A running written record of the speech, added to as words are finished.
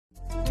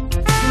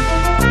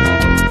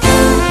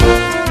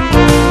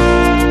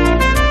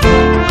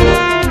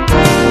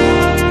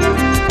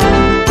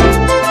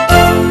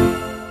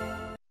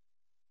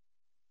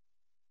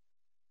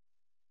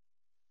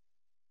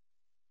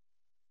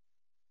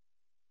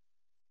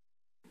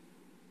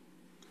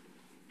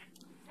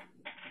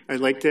I'd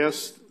like to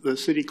ask the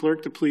city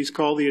clerk to please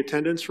call the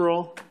attendance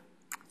roll.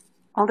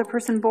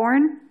 Alderperson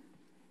Bourne.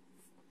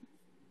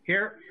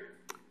 Here.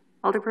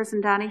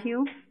 Alderperson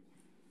Donahue.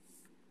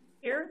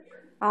 Here.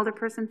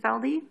 Alderperson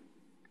Feldy.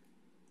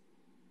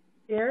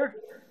 Here.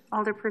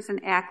 Alderperson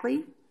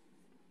Ackley.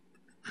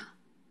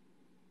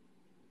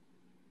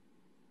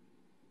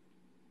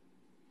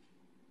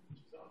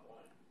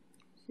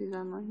 She's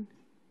online.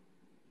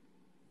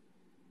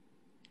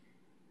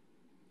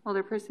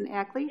 Alderperson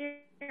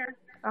Ackley? Here.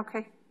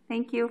 Okay,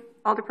 thank you.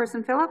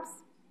 Alderperson Phillips?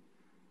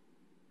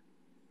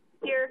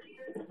 Here.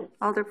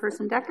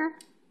 Alderperson Decker?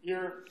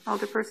 Here.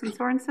 Alderperson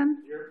Sorensen?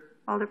 Here.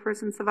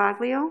 Alderperson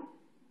Savaglio?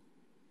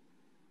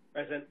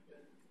 Present.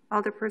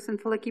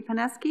 Alderperson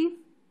Filicki-Pineski?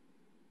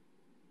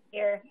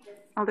 Here.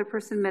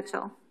 Alderperson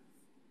Mitchell?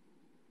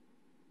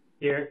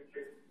 Here.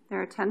 There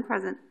are 10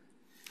 present.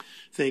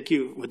 Thank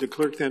you. Would the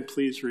clerk then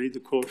please read the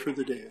quote for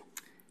the day?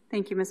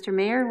 Thank you, Mr.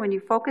 Mayor. When you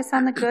focus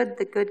on the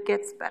good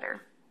gets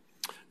better.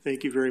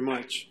 Thank you very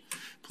much.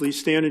 Please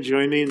stand and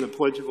join me in the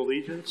Pledge of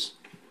Allegiance.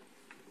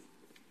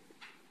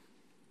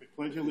 I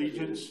pledge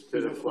allegiance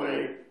to the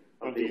flag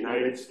of the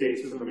United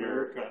States of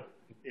America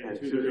and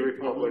to the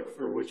republic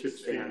for which it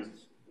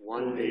stands,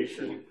 one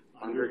nation,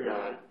 under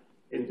God,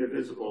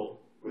 indivisible,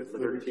 with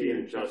liberty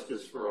and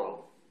justice for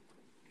all.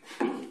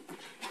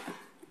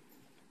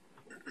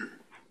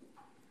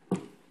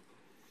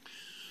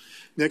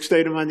 Next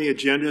item on the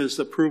agenda is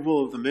the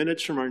approval of the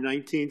minutes from our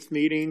 19th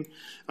meeting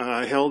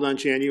held on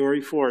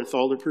January 4th.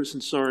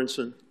 Alderperson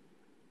Sorensen.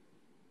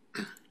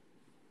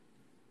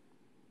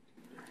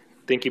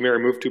 Thank you, Mayor. I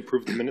move to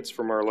approve the minutes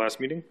from our last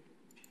meeting.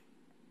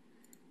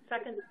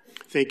 Second.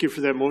 Thank you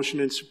for that motion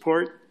and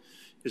support.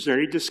 Is there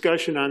any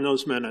discussion on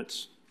those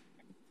minutes?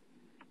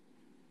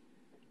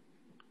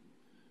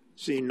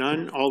 Seeing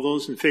none, all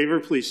those in favor,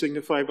 please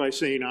signify by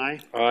saying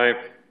aye. Aye.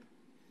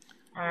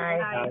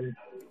 Aye.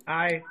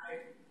 Aye.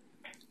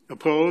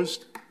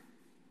 Opposed?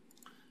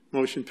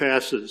 Motion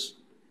passes.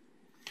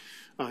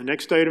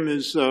 Next item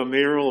is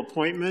mayoral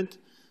appointment.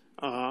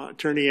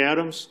 Attorney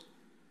Adams.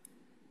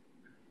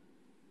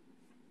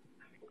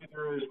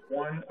 There is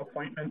one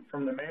appointment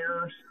from the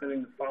mayor,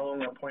 setting the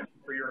following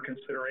appointment for your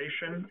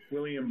consideration.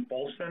 William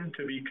Bolson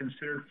to be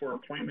considered for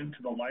appointment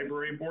to the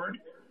library board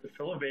to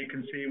fill a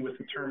vacancy with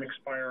the term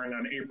expiring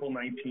on April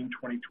 19,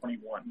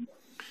 2021.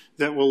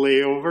 That will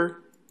lay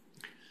over.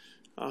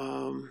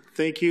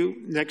 Thank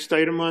you. Next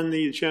item on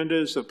the agenda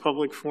is a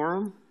public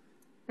forum.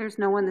 There's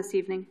no one this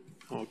evening.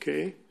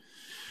 Okay.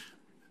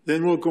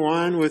 Then we'll go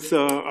on with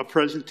a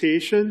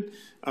presentation.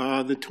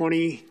 The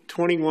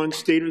 2021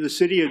 State of the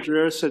City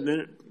Address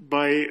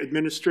by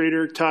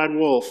Administrator Todd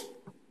Wolf.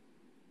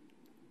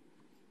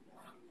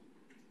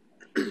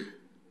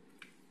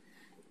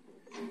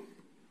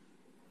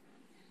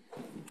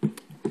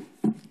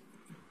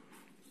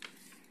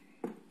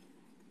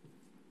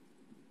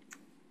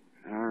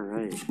 All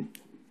right.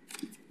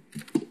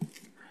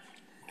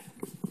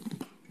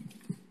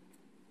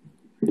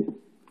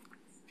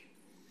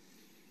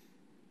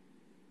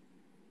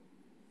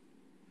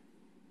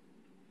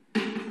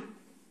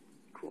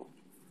 Cool.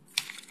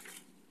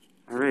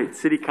 All right,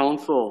 City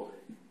Council,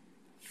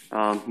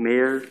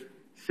 Mayor,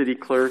 City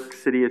Clerk,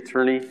 City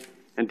Attorney,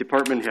 and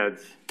Department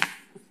Heads.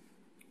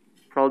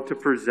 Proud to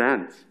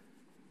present.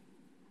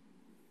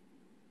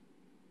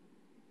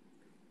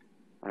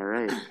 All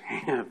right,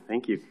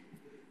 thank you.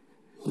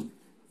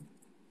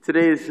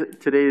 Today's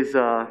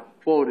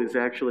quote is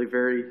actually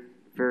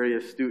very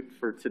astute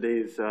for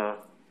today's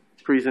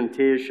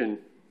presentation.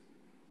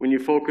 When you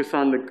focus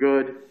on the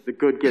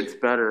good gets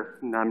better.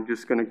 And I'm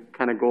just going to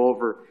kind of go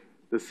over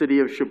the City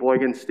of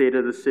Sheboygan State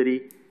of the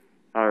City,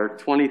 our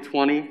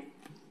 2020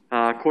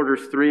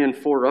 quarters 3 and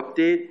 4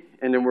 update,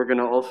 and then we're going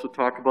to also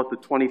talk about the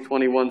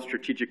 2021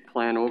 strategic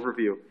plan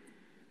overview.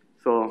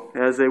 So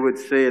as they would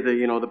say,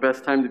 the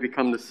best time to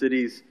become the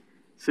city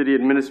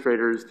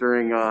administrator is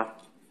during a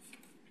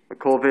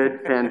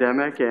COVID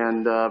pandemic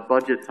and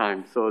budget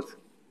time. So it's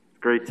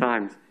great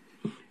times.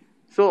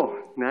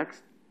 So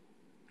next.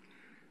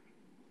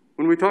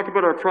 When we talk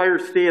about our prior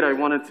state, I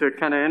wanted to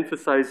kind of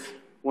emphasize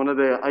one of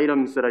the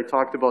items that I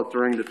talked about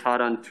during the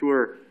Todd on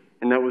Tour,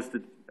 and that was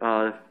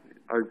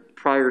our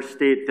prior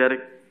state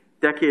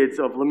decades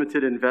of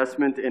limited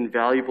investment in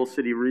valuable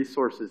city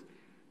resources.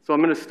 So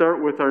I'm going to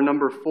start with our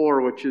number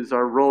 4, which is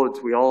our roads.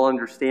 We all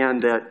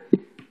understand that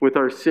with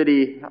our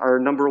city, our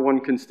number 1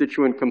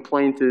 constituent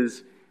complaint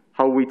is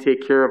how we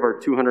take care of our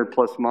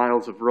 200+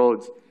 miles of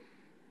roads.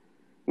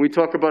 We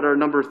talk about our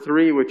number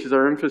 3, which is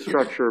our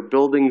infrastructure,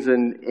 buildings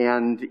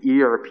and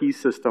ERP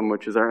system,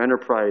 which is our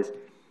enterprise.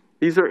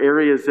 These are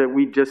areas that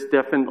we just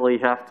definitely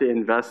have to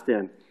invest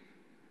in.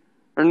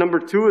 Our number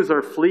 2 is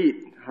our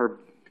fleet,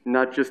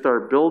 not just our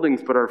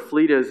buildings, but our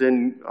fleet as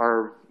in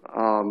our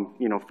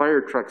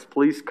fire trucks,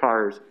 police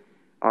cars,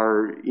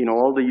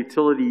 all the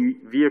utility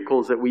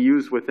vehicles that we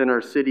use within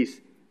our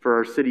cities for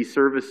our city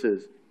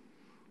services.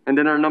 And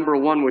then our number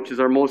 1, which is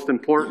our most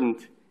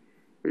important,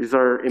 is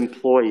our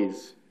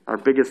employees, our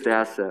biggest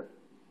asset.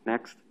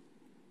 Next.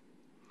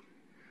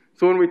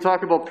 So when we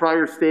talk about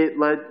prior state,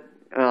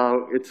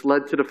 it's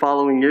led to the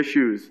following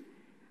issues.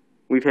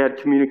 We've had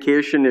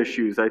communication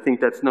issues. I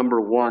think that's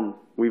number one.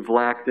 We've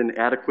lacked an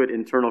adequate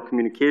internal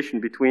communication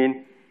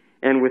between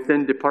and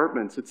within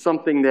departments. It's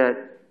something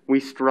that we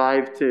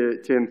strive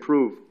to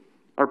improve.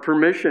 Our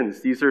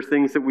permissions, these are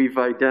things that we've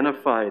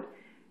identified.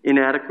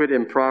 Inadequate,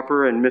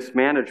 improper, and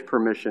mismanaged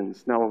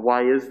permissions. Now,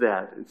 why is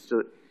that?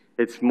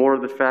 It's more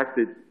of the fact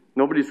that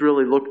nobody's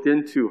really looked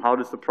into how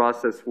does the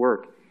process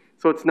work.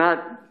 So it's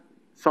not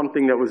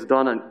something that was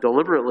done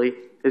deliberately.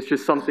 It's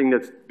just something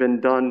that's been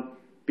done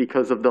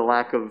because of the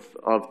lack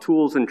of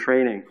tools and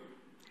training.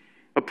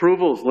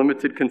 Approvals,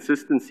 limited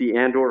consistency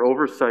and or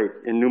oversight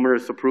in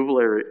numerous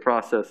approval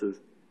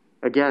processes.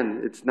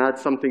 Again, it's not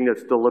something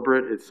that's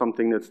deliberate. It's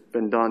something that's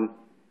been done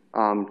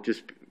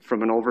just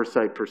from an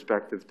oversight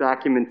perspective.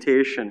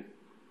 Documentation.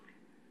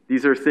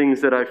 These are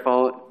things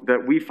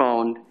that we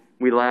found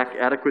we lack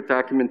adequate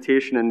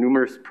documentation in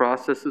numerous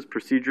processes,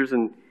 procedures,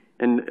 and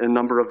a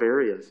number of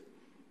areas.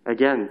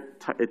 Again,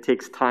 it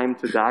takes time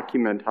to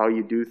document how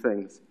you do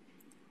things.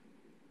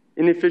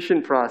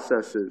 Inefficient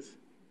processes.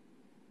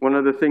 One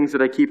of the things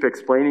that I keep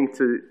explaining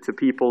to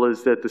people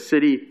is that the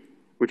city,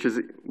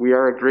 we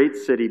are a great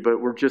city, but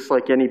we're just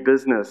like any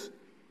business.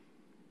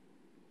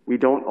 We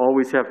don't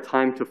always have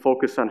time to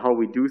focus on how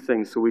we do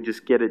things, so we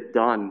just get it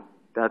done.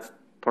 That's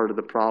part of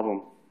the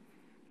problem.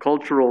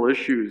 Cultural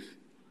issues.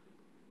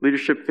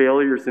 Leadership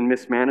failures and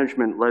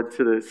mismanagement led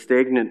to the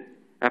stagnant,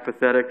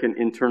 apathetic, and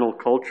internal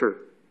culture.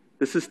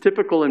 This is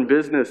typical in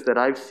business that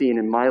I've seen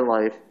in my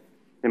life,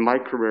 in my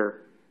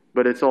career,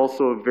 but it's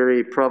also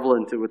very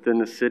prevalent within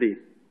the city.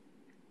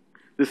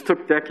 This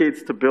took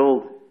decades to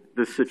build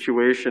this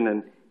situation,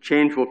 and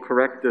change will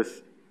correct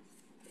this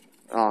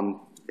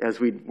as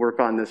we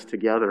work on this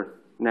together.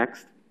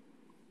 Next.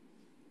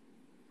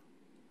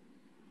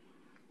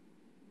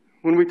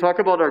 When we talk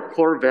about our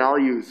core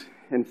values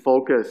and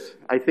focus,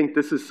 I think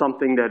this is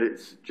something that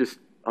is just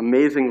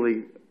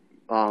amazingly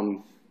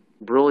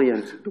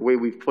brilliant, the way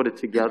we've put it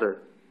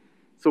together.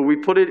 So we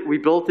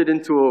built it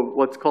into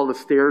what's called a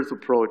stairs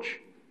approach.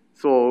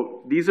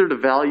 So these are the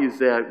values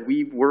that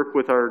we work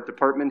with our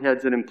department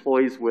heads and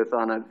employees with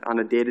on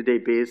a day-to-day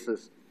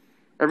basis.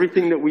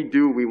 Everything that we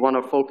do, we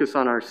want to focus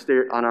on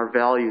our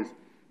values.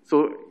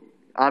 So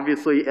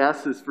obviously,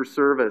 S is for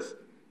service.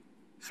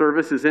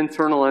 Service is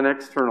internal and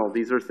external.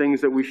 These are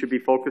things that we should be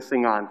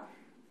focusing on,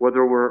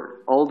 whether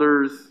we're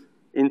alders,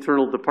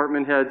 internal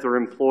department heads, or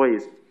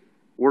employees,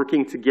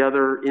 working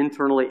together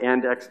internally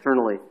and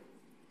externally.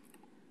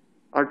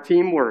 Our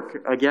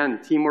teamwork, again,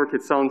 teamwork,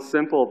 it sounds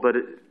simple, but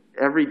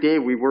every day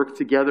we work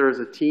together as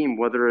a team,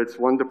 whether it's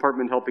one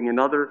department helping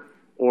another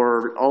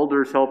or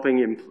alders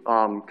helping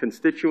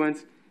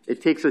constituents.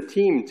 It takes a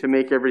team to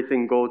make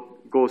everything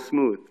go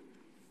smooth.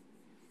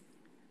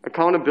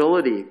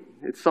 Accountability.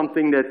 It's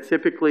something that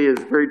typically is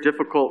very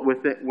difficult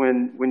with it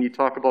when you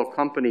talk about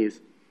companies.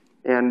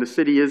 And the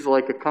city is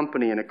like a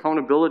company. And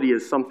accountability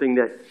is something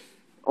that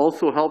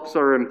also helps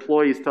our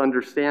employees to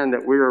understand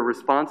that we are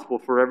responsible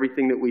for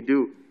everything that we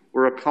do.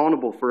 We're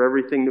accountable for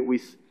everything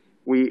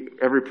that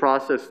every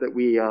process that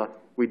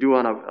we do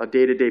on a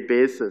day-to-day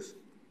basis.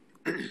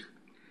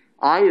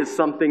 I is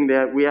something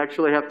that we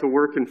actually have to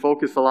work and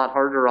focus a lot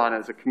harder on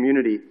as a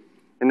community,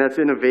 and that's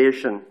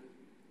innovation.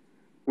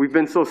 We've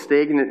been so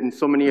stagnant in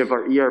so many of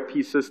our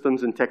ERP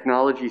systems and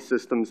technology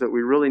systems that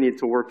we really need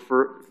to work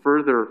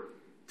further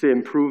to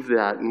improve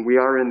that, and we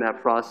are in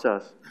that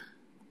process.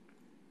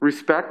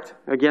 Respect,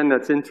 again,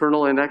 that's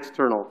internal and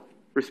external.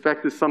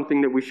 Respect is something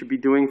that we should be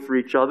doing for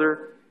each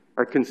other,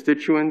 our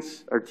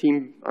constituents, our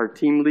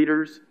team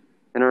leaders,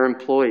 and our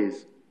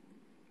employees.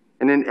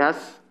 And then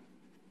S,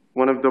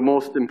 one of the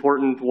most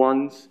important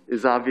ones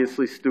is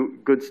obviously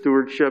good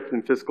stewardship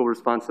and fiscal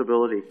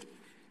responsibility.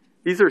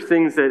 These are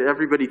things that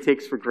everybody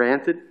takes for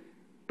granted,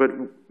 but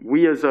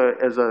we as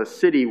a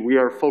city, we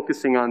are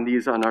focusing on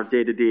these on our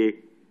day-to-day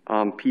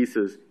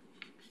pieces.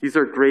 These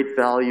are great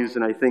values,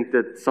 and I think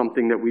that's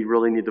something that we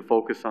really need to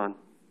focus on.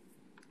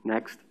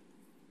 Next.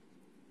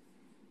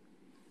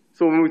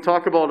 So when we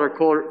talk about our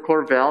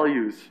core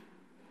values,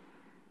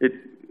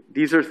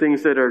 these are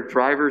things that are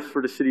drivers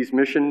for the city's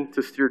mission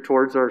to steer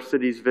towards our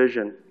city's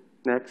vision.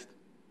 Next.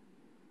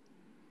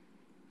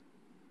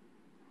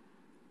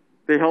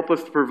 They help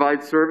us to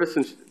provide service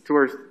to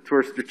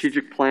our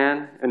strategic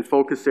plan and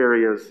focus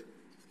areas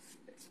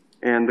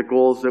and the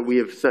goals that we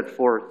have set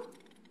forth.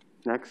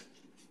 Next.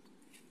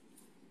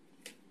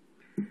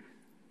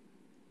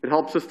 It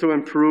helps us to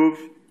improve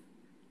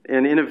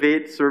and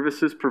innovate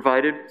services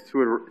provided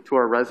to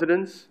our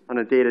residents on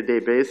a day-to-day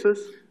basis.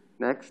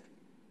 Next.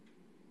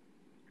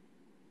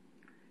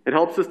 It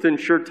helps us to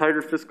ensure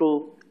tighter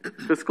fiscal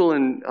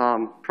and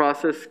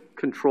process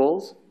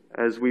controls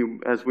as we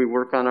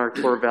work on our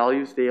core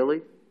values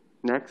daily.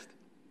 Next.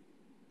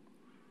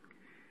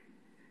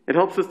 It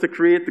helps us to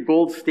create the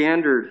gold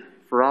standard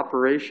for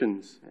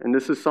operations, and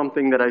this is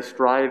something that I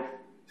strive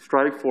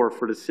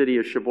for the city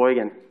of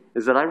Sheboygan,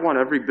 is that I want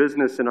every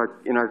business in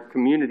our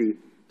community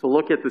to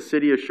look at the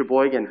city of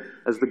Sheboygan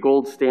as the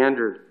gold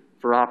standard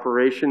for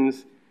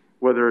operations,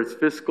 whether it's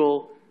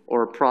fiscal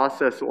or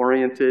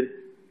process-oriented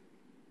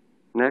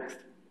Next.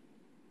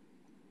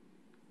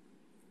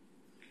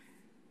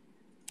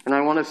 And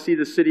I want to see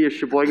the city of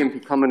Sheboygan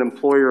become an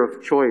employer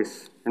of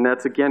choice. And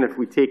that's, again, if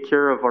we take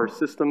care of our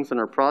systems and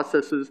our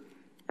processes,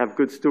 have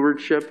good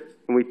stewardship,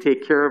 and we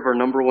take care of our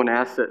number one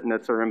asset, and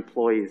that's our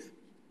employees.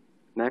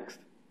 Next.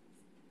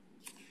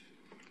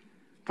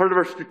 Part of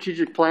our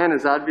strategic plan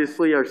is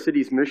obviously our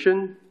city's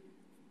mission.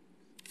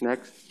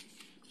 Next.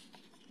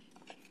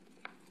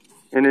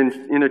 And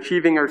in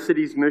achieving our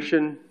city's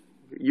mission,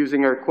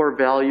 using our core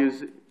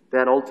values,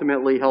 that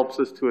ultimately helps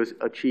us to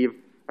achieve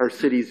our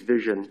city's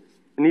vision.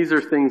 And these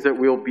are things that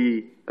we'll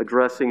be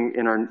addressing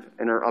in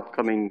our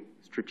upcoming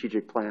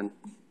strategic plan.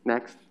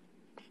 Next.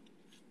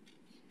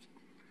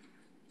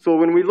 So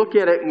when we look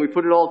at it and we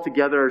put it all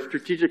together, our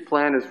strategic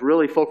plan is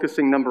really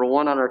focusing, number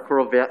one, on our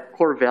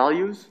core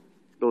values.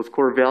 Those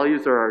core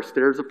values are our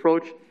STAIRS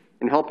approach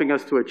in helping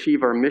us to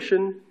achieve our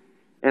mission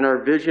and our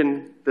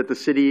vision that the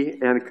city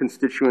and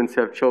constituents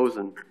have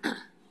chosen.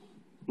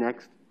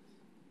 Next.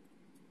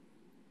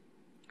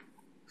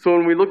 So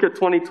when we look at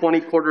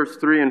 2020 quarters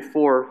 3 and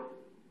 4,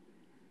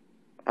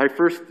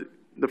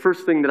 the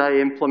first thing that I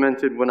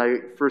implemented when I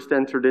first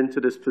entered into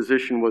this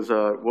position was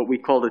what we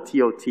called a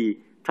TOT,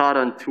 Todd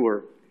on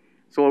Tour.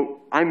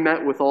 So I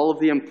met with all of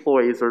the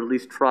employees, or at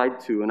least tried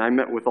to, and I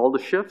met with all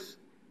the shifts,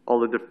 all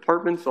the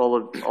departments, all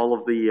of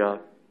the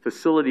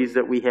facilities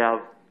that we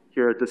have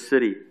here at the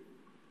city.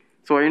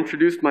 So I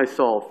introduced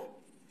myself,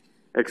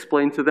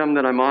 explained to them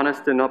that I'm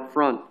honest and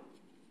upfront,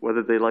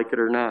 whether they like it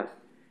or not.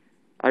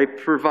 I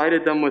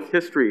provided them with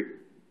history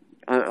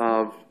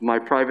of my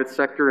private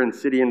sector and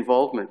city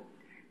involvement.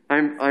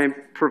 I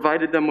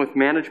provided them with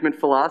management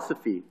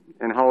philosophy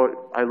and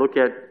how I look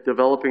at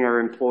developing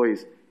our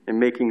employees and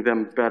making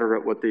them better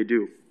at what they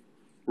do.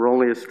 We're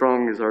only as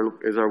strong as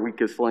our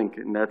weakest link,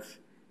 and that's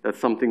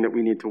something that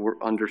we need to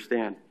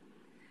understand.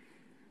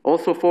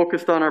 Also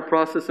focused on our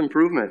process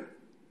improvement,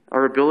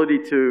 our ability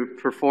to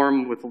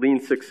perform with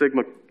Lean Six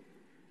Sigma,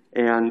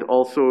 and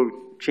also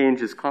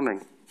change is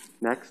coming.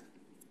 Next.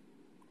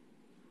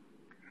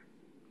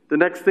 The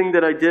next thing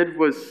that I did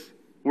was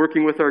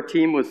working with our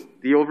team was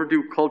the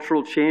overdue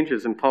cultural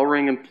changes,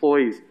 empowering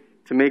employees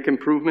to make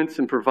improvements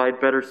and provide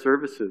better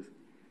services.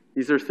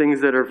 These are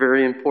things that are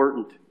very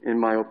important, in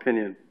my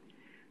opinion.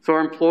 So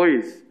our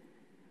employees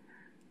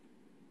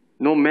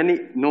know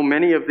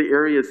many of the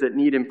areas that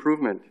need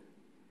improvement,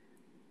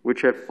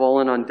 which have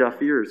fallen on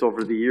deaf ears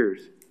over the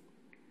years.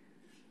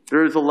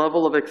 There is a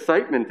level of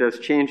excitement as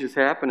change is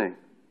happening,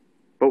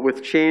 but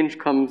with change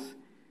comes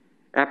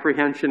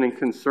apprehension and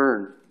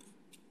concern.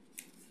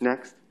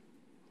 Next.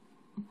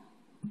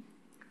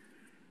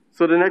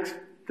 So the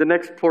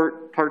next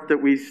part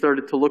that we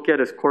started to look at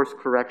is course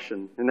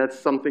correction. And that's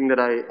something that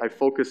I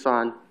focus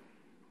on,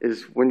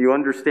 is when you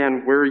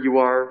understand where you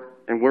are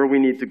and where we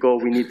need to go,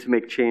 we need to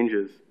make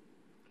changes.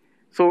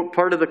 So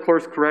part of the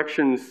course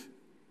corrections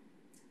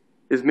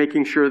is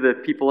making sure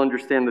that people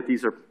understand that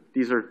these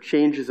are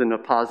changes in a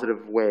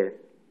positive way.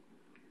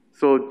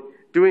 So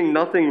doing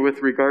nothing with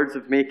regards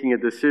of making a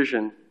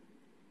decision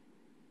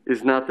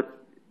is not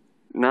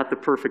the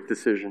perfect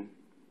decision.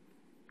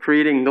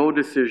 Creating no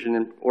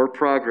decision or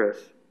progress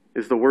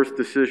is the worst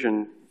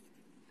decision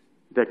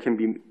that can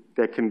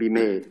be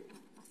made.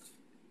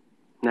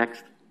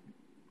 Next.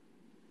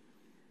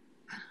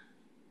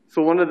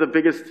 So one of the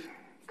biggest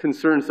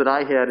concerns that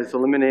I had is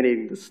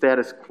eliminating the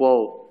status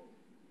quo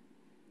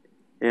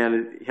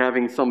and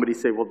having somebody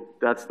say, well,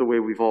 that's the way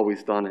we've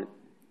always done it.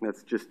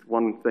 That's just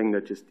one thing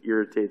that just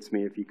irritates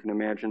me, if you can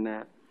imagine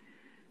that.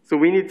 So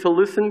we need to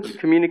listen,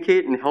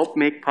 communicate, and help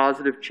make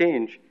positive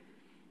change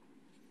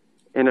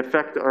and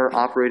affect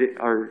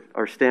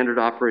our standard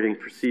operating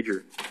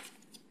procedure.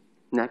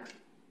 Next.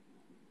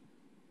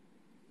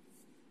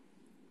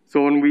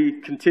 So when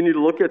we continue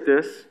to look at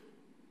this,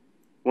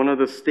 one of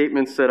the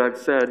statements that I've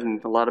said,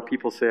 and a lot of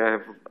people say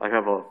I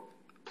have a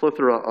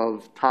plethora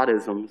of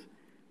Toddisms,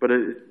 but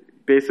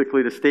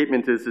basically the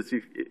statement is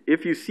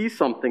if you see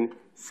something,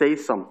 say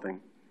something.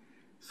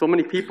 So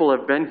many people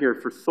have been here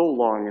for so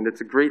long, and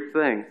it's a great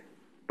thing,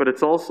 but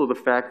it's also the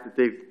fact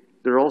that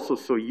they're also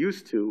so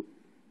used to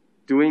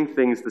doing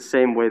things the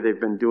same way they've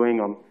been doing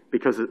them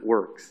because it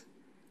works.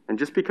 And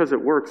just because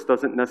it works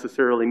doesn't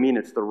necessarily mean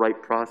it's the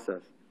right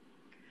process.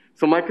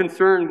 So my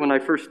concern when I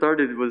first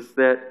started was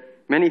that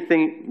many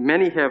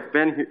have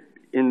been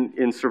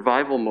in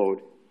survival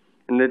mode,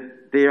 and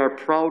that they are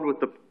proud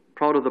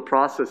of the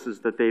processes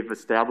that they've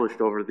established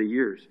over the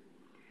years.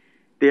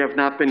 They have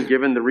not been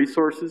given the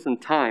resources and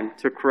time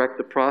to correct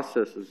the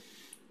processes.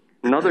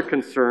 Another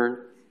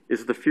concern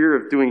is the fear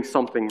of doing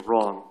something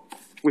wrong.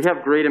 We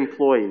have great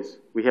employees.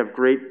 We have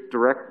great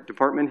direct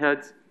department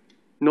heads.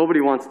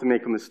 Nobody wants to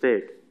make a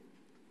mistake.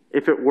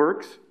 If it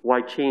works, why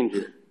change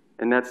it?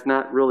 And that's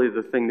not really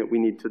the thing that we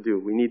need to do.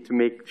 We need to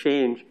make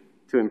change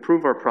to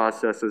improve our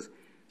processes,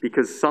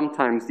 because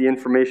sometimes the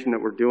information that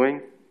we're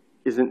doing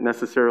isn't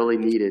necessarily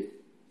needed.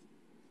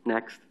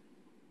 Next.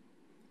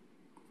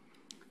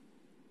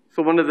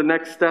 So one of the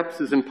next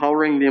steps is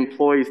empowering the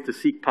employees to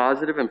seek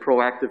positive and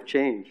proactive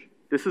change.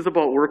 This is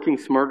about working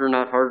smarter,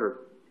 not harder.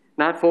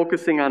 Not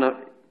focusing on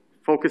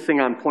focusing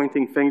on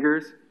pointing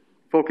fingers,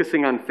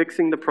 focusing on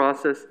fixing the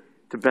process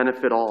to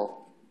benefit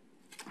all.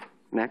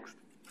 Next.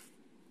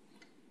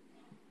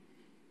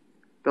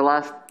 The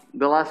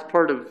last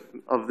part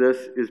of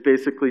this is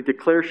basically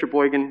declare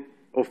Sheboygan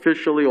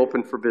officially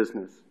open for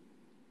business.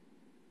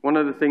 One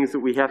of the things that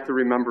we have to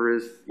remember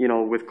is,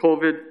 with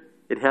COVID,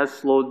 it has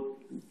slowed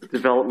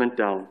development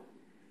down.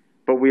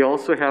 But we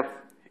also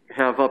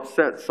have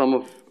upset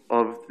some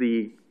of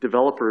the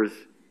developers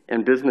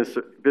and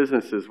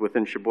businesses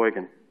within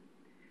Sheboygan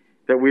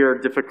that we are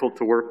difficult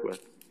to work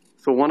with.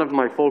 So one of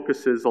my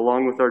focuses,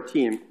 along with our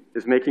team,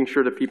 is making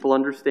sure that people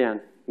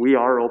understand we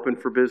are open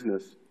for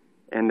business.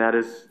 And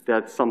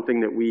that's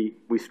something that we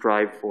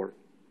strive for.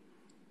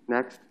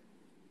 Next.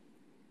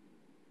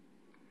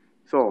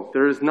 So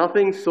there is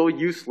nothing so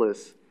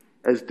useless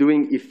as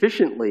doing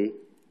efficiently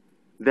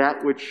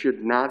that which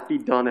should not be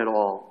done at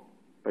all,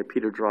 by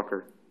Peter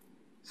Drucker.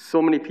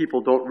 So many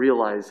people don't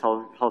realize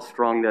how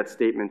strong that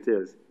statement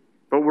is.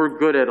 But we're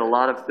good at a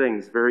lot of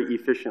things very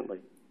efficiently.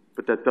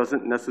 But that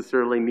doesn't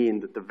necessarily mean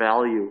that the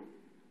value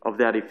of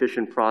that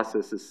efficient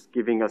process is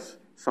giving us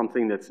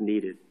something that's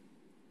needed.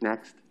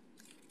 Next.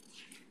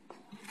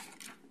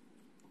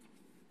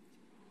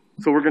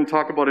 So we're going to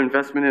talk about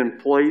investment in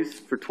employees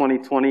for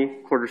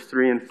 2020, quarters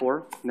 3 and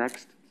 4.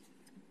 Next.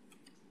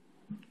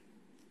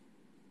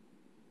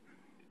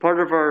 Part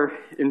of our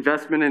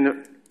investment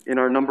in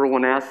our number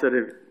one asset,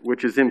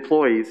 which is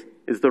employees,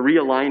 is the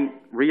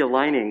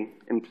realigning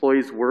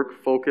employees'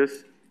 work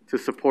focus to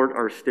support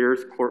our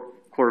STAIR's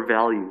core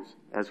values,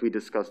 as we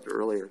discussed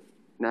earlier.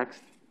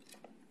 Next.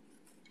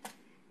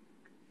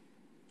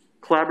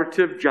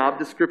 Collaborative job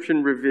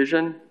description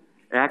revision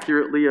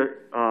accurately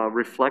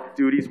reflect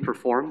duties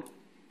performed.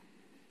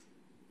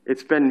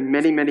 It's been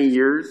many, many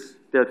years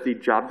that the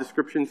job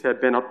descriptions have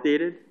been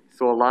updated.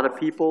 So a lot of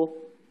people,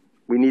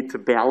 we need to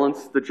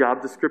balance the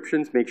job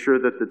descriptions, make sure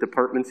that the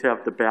departments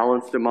have the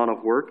balanced amount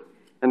of work.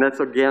 And that's,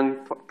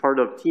 again, part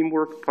of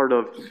teamwork, part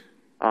of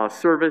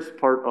service,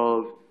 part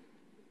of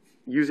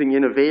using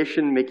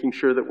innovation, making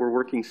sure that we're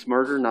working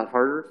smarter, not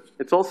harder.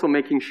 It's also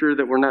making sure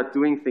that we're not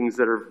doing things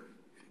that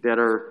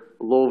are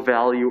low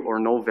value or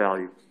no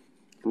value.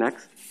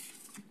 Next.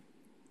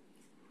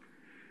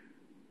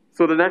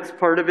 So the next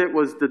part of it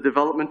was the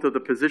development of the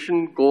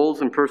position,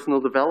 goals, and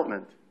personal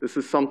development. This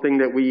is something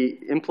that we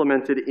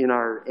implemented in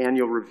our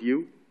annual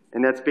review,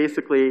 and that's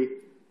basically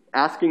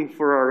asking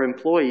for our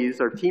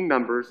employees, our team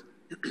members,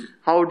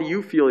 how do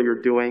you feel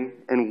you're doing,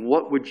 and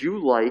what would you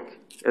like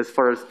as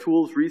far as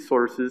tools,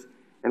 resources,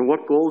 and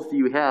what goals do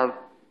you have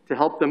to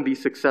help them be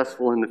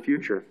successful in the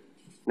future?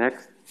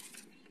 Next.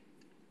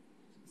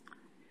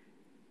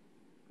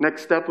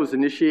 Next step was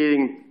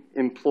initiating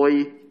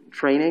employee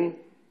training,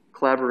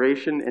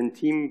 collaboration, and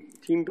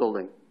team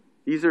building.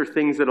 These are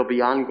things that will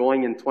be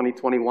ongoing in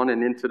 2021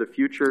 and into the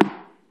future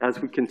as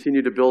we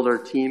continue to build our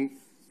team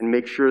and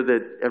make sure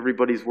that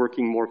everybody's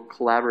working more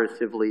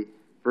collaboratively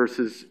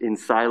versus in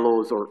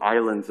silos or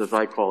islands, as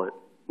I call it.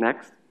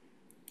 Next.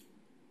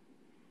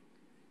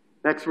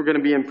 Next, we're going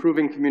to be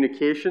improving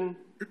communication,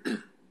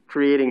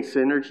 creating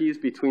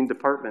synergies between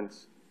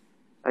departments.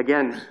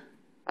 Again,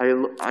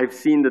 I've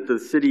seen that the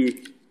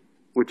city,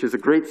 which is a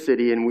great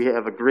city and we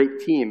have a great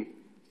team,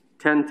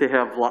 tend to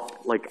have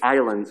like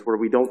islands where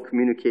we don't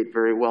communicate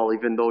very well,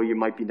 even though you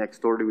might be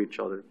next door to each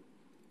other.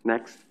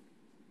 Next.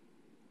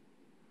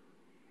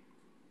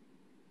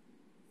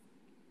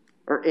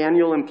 Our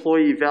annual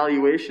employee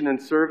evaluation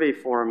and survey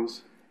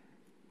forms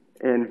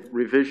and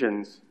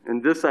revisions.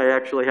 And this I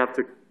actually have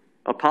to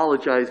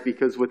apologize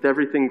because with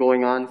everything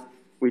going on,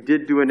 we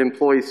did do an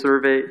employee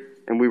survey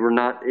and we were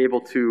not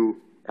able to,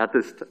 at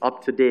this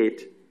up to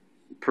date,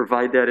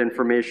 provide that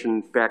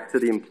information back to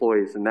the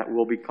employees, and that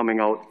will be coming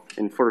out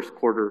in first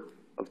quarter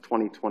of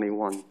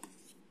 2021.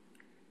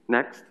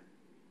 Next.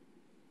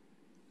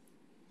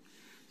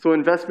 So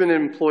investment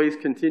in employees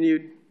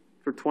continued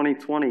for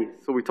 2020.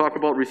 So we talk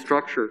about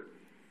restructure.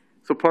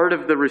 So part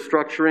of the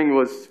restructuring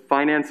was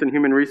Finance and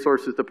Human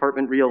Resources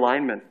Department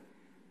realignment.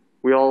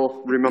 We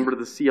all remember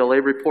the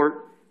CLA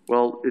report.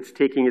 Well, it's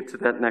taking it to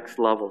that next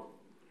level.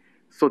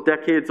 So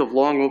decades of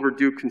long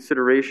overdue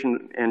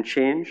consideration and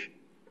change.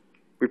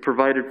 We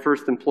provided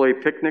first employee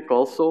picnic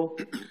also,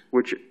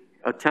 which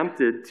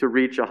attempted to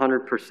reach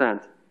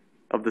 100%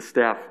 of the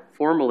staff,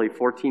 formally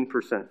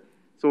 14%.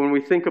 So when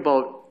we think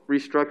about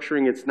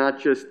restructuring, it's not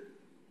just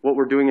what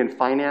we're doing in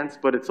finance,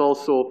 but it's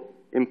also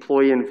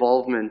employee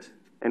involvement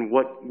and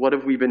what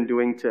have we been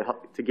doing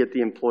to get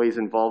the employees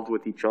involved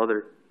with each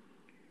other.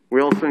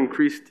 We also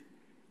increased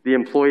the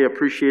employee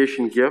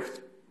appreciation gift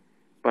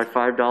by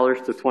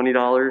 $5 to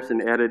 $20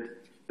 and added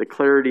the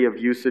clarity of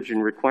usage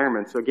and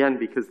requirements. Again,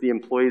 because the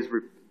employees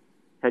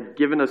had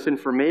given us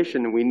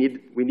information and we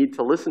need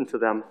to listen to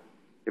them.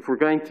 If we're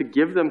going to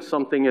give them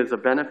something as a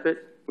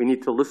benefit, we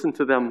need to listen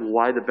to them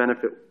why the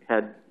benefit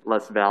had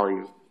less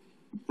value.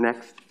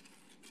 Next.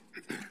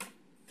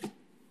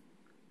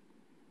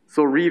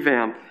 So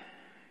revamp.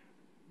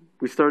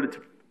 We started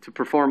to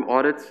perform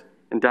audits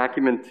and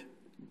document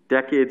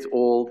decades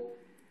old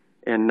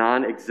and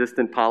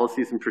non-existent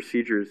policies and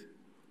procedures.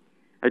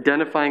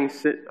 Identifying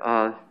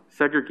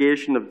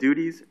segregation of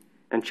duties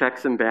and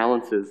checks and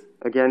balances.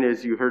 Again,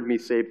 as you heard me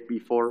say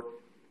before,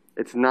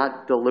 it's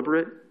not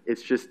deliberate.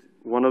 It's just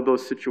one of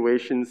those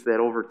situations that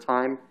over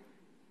time,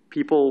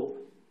 people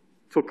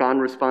took on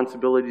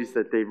responsibilities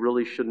that they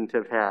really shouldn't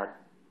have had.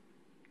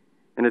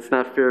 And it's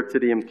not fair to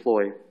the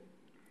employee.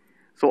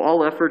 So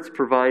all efforts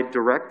provide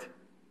direct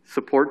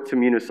support to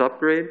Munis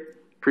Upgrade,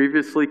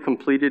 previously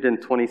completed in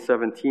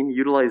 2017,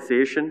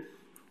 utilization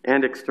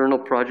and external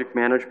project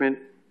management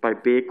by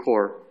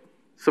Baycor,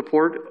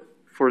 support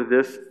for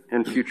this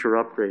and future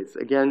upgrades.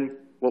 Again,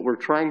 what we're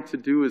trying to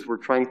do is we're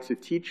trying to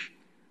teach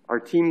our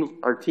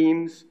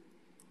teams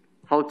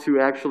how to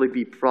actually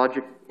be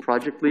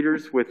project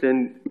leaders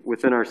within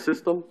our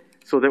system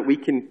so that we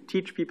can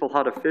teach people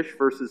how to fish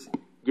versus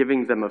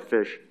giving them a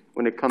fish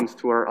when it comes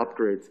to our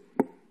upgrades.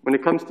 When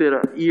it comes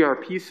to the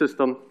ERP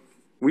system,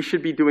 we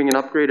should be doing an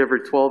upgrade every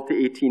 12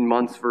 to 18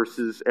 months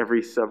versus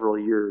every several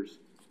years.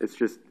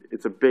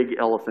 It's a big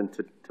elephant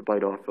to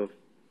bite off of.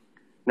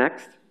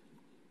 Next.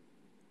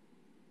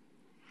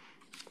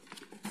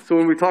 So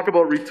when we talk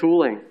about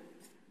retooling,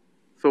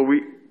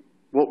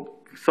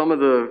 some of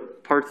the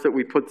parts that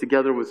we put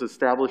together was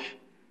establish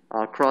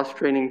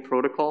cross-training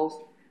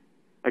protocols.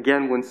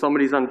 Again, when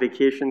somebody's on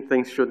vacation,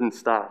 things shouldn't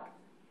stop.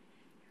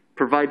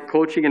 Provide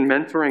coaching and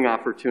mentoring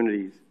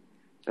opportunities.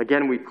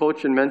 Again, we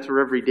coach and mentor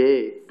every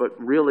day, but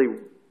really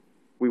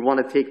we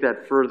want to take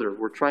that further.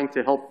 We're trying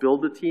to help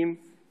build a team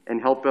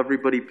and help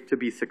everybody to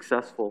be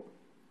successful.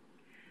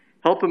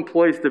 Help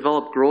employees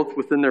develop growth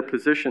within their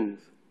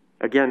positions.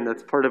 Again,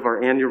 that's part of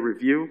our annual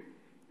review,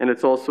 and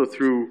it's also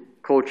through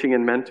coaching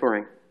and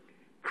mentoring.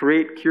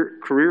 Create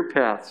career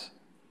paths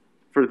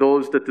for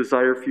those that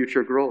desire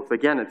future growth.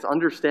 Again, it's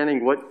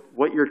understanding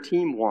what your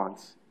team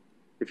wants.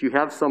 If you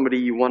have somebody,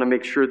 you want to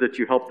make sure that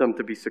you help them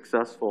to be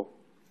successful,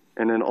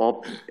 and then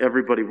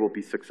everybody will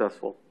be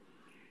successful.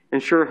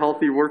 Ensure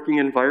healthy working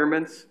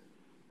environments.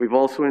 We've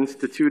also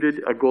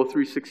instituted a Go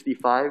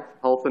 365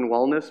 health and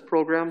wellness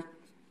program,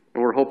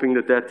 and we're hoping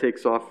that that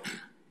takes off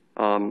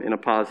in a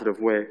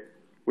positive way.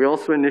 We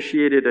also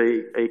initiated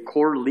a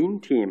core lean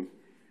team,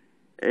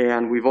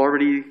 and we've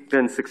already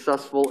been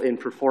successful in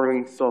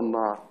performing some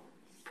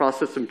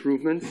process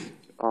improvements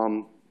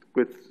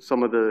with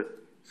some of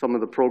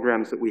the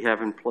programs that we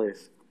have in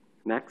place.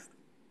 Next.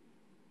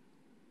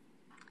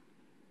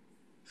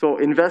 So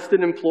invest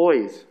in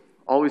employees.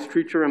 Always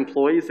treat your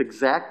employees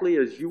exactly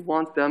as you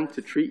want them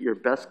to treat your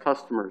best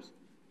customers.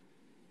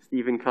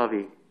 Stephen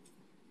Covey.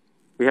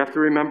 We have to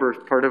remember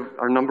part of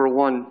our number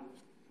one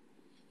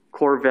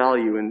core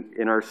value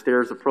in our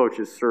STAIRS approach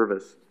is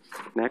service.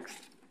 Next.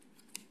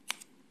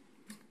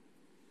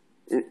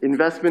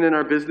 Investment in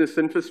our business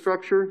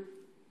infrastructure.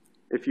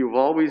 If you've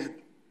always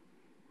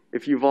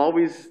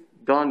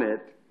done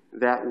it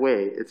that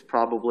way, it's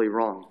probably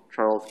wrong.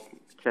 Charles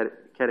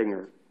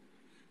Kettinger.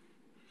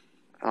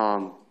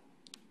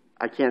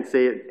 I can't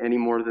say it any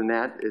more than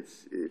that. It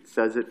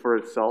says it for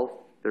itself.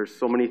 There's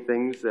so many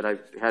things that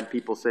I've had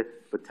people say,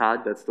 but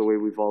Todd, that's the way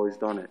we've always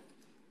done it.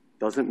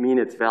 Doesn't mean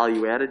it's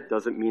value added,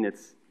 doesn't mean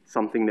it's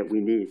something that we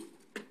need.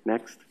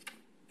 Next.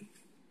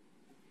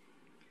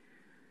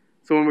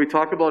 So when we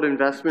talk about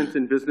investment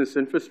in business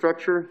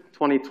infrastructure,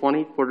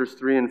 2020, quarters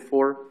 3 and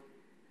 4,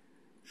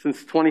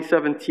 since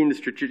 2017, the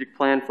strategic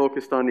plan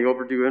focused on the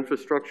overdue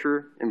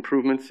infrastructure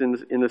improvements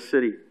in the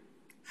city.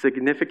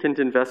 Significant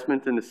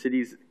investment in the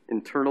city's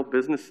internal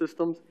business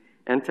systems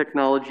and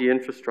technology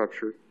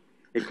infrastructure.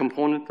 A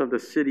component of the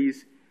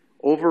city's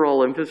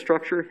overall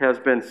infrastructure has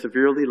been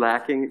severely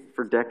lacking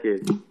for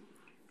decades.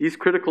 These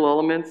critical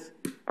elements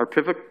are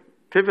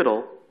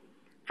pivotal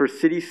for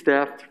city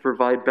staff to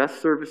provide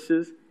best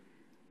services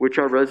which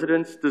our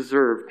residents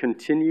deserve,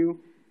 continue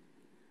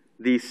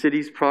the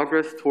city's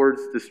progress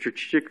towards the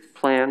strategic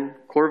plan,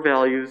 core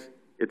values,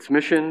 its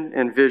mission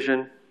and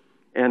vision,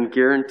 and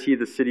guarantee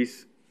the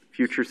city's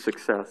future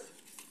success.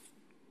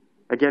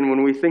 Again,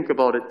 when we think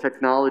about it,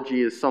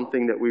 technology is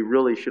something that we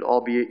really should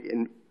all be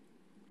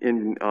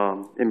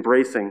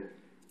embracing.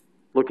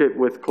 Look at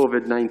with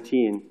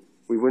COVID-19.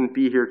 We wouldn't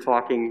be here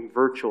talking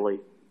virtually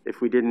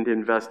if we didn't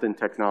invest in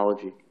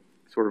technology.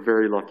 So we're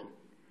very lucky.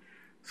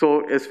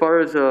 So as far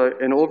as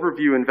an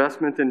overview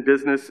investment in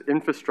business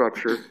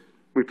infrastructure,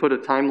 we put a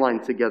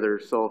timeline together.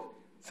 So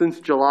since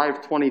July of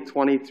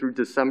 2020 through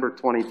December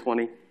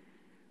 2020,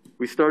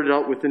 we started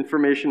out with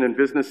information and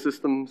business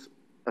systems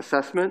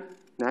assessment.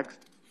 Next.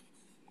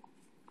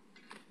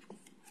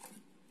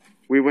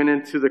 We went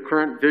into the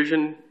current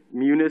Vision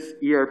Munis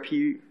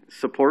ERP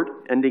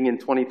support ending in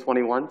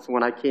 2021. So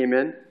when I came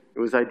in, it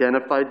was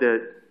identified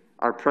that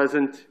our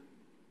present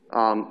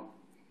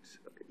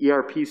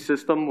ERP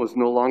system was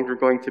no longer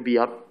going to be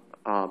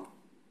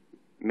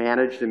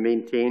managed and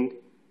maintained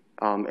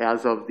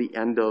as of the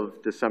end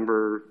of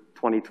December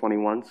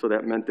 2021. So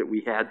that meant that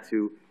we had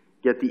to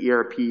get the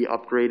ERP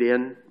upgrade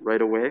in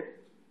right away.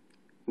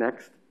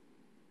 Next.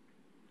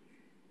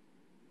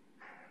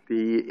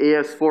 The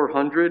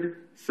AS400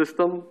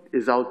 system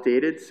is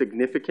outdated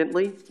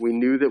significantly. We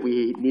knew that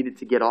we needed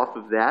to get off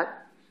of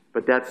that,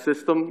 but that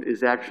system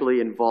is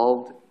actually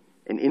involved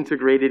and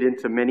integrated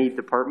into many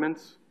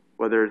departments,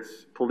 whether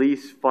it's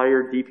police,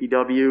 fire,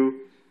 DPW,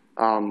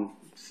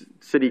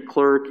 city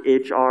clerk,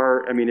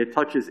 HR. I mean, it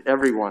touches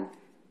everyone,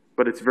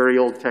 but it's very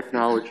old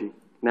technology.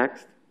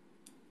 Next.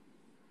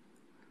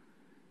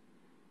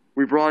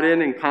 We brought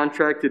in and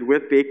contracted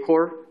with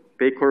Baycor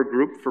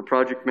Group for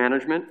project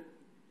management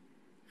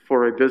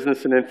for a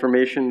business and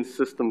information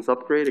systems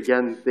upgrade.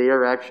 Again, they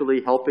are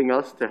actually helping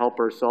us to help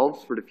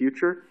ourselves for the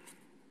future,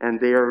 and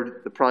they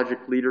are the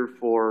project leader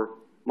for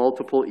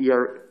multiple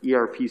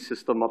ERP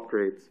system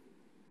upgrades.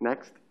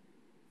 Next.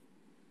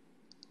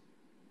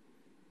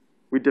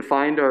 We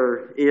defined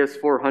our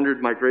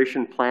AS400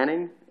 migration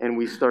planning, and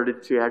we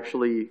started to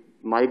actually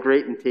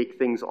migrate and take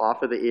things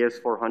off of the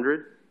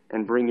AS400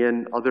 and bring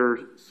in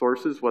other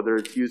sources, whether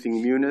it's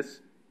using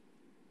Munis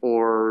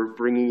or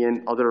bringing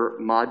in other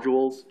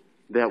modules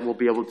that will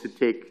be able to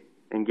take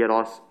and get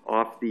us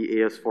off the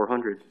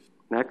AS400.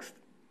 Next.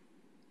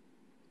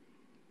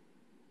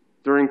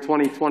 During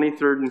 2020,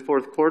 third and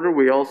fourth quarter,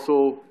 we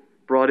also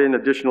brought in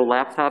additional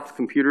laptops,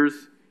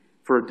 computers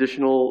for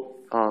additional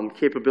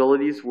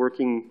capabilities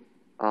working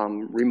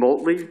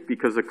remotely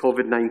because of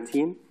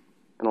COVID-19.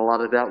 And a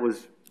lot of that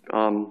was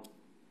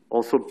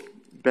also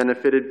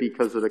benefited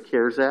because of the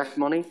CARES Act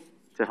money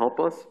to help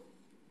us.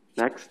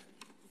 Next.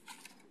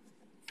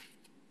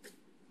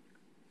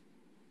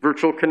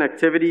 Virtual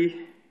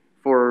connectivity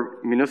for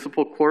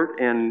municipal court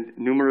and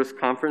numerous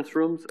conference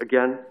rooms.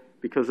 Again,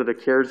 because of the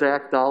CARES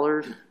Act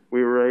dollars,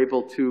 we were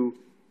able to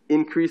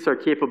increase our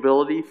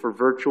capability for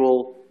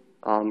virtual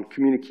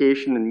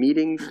communication and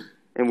meetings,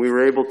 and we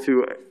were able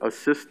to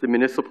assist the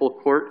municipal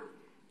court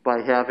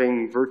by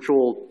having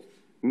virtual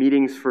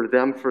meetings for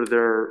them for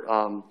their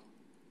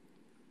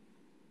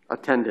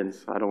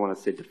attendants. I don't want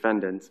to say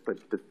defendants, but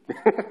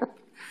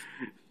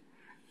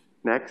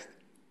next.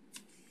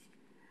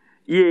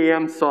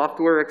 EAM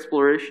software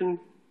exploration.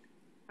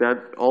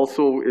 That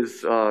also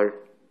is a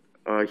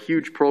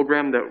huge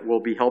program that will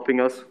be helping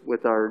us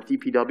with our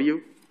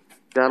DPW.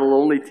 That'll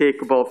only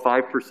take about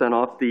 5%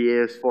 off the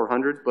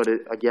AS400, but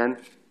again,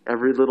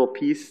 every little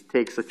piece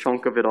takes a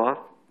chunk of it off.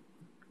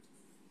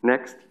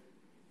 Next.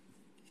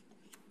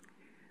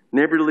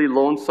 Neighborly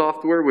loan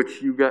software,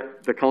 which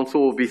the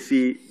council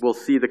will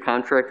see the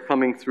contract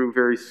coming through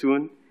very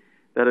soon.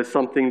 That is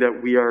something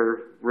that we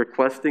are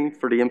requesting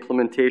for the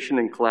implementation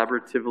and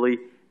collaboratively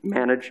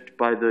managed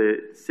by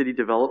the city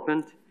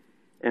development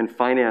and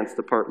finance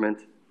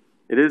department.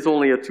 It is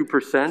only a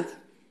 2%,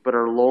 but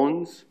our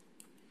loans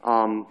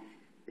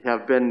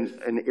have been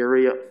an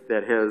area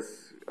that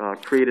has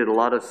created a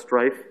lot of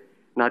strife,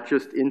 not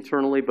just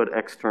internally, but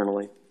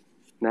externally.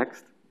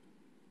 Next.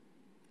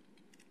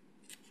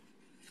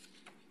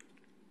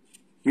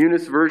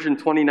 Munis version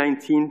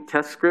 2019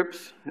 test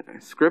scripts.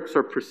 Scripts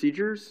are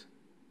procedures,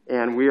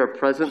 and we are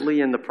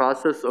presently in the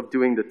process of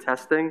doing the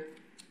testing.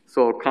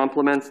 So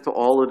compliments to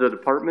all of the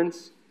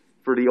departments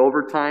for the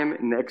overtime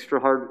and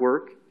extra hard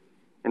work.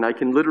 And I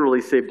can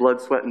literally say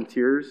blood, sweat, and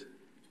tears,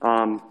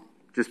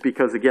 just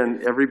because,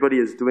 again, everybody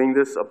is doing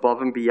this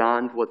above and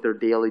beyond what their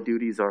daily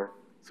duties are.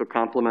 So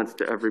compliments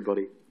to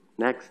everybody.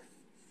 Next.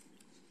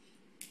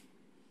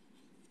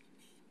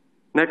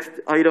 Next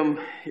item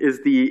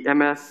is the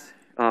MS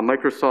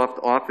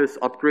Microsoft Office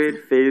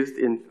upgrade phased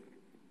in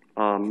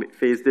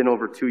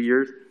over 2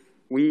 years.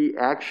 We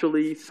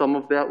actually, some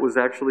of that was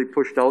actually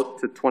pushed out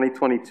to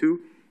 2022,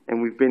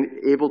 and we've been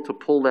able to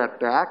pull that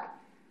back.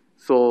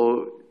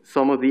 So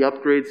some of the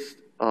upgrades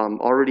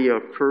already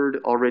occurred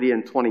already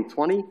in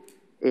 2020,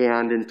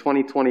 and in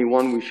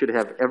 2021, we should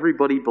have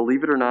everybody,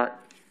 believe it or not,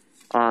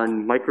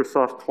 on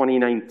Microsoft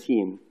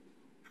 2019.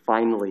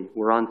 Finally,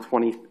 we're on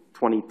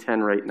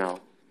 2010 right now.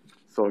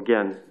 So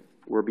again,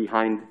 we're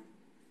behind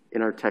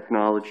in our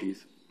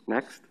technologies.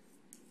 Next.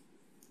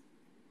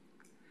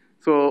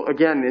 So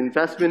again,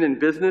 investment in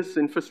business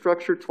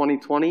infrastructure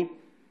 2020.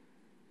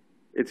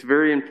 It's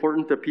very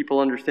important that people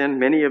understand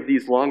many of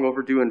these long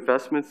overdue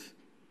investments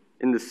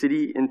in the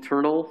city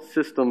internal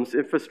systems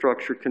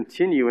infrastructure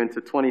continue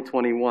into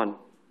 2021.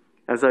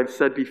 As I've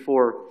said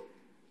before,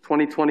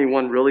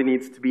 2021 really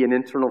needs to be an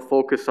internal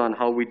focus on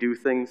how we do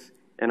things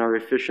and our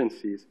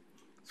efficiencies.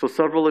 So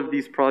several of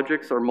these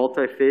projects are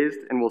multi-phased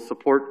and will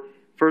support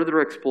further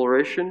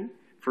exploration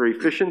for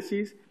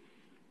efficiencies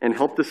and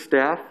help the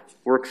staff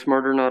work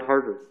smarter, not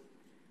harder.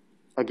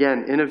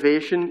 Again,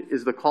 innovation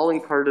is the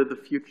calling card of the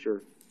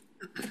future.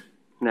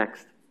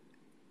 Next.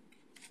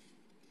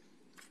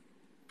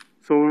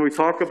 So when we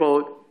talk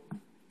about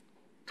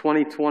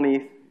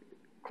 2020,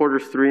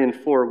 quarters 3 and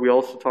 4, we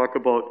also talk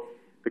about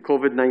the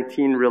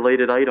COVID-19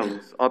 related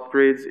items,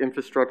 upgrades,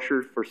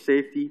 infrastructure for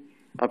safety,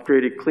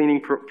 upgraded cleaning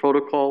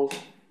protocols,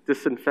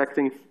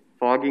 disinfecting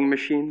fogging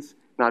machines,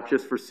 not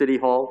just for City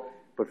Hall,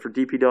 but for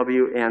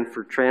DPW and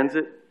for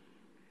transit.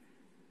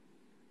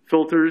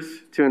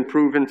 Filters to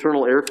improve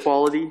internal air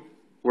quality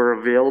where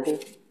available.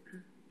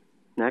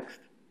 Next.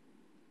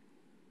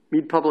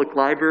 Mead Public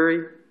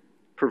Library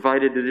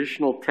provided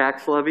additional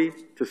tax levy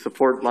to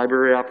support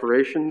library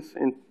operations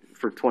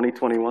for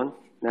 2021.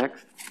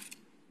 Next.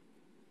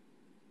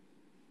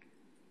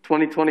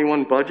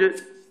 2021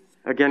 budget.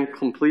 Again,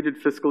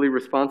 completed fiscally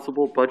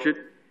responsible budget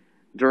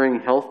during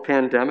health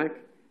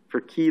pandemic for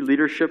key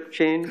leadership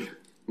change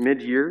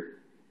mid-year,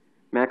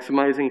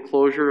 maximizing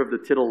closure of the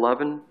TID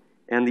 11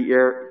 and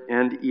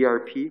the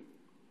ERP.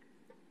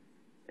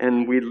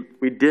 And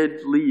we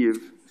did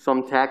leave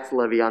some tax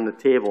levy on the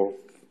table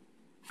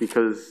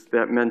because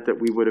that meant that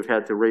we would have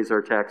had to raise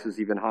our taxes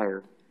even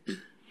higher.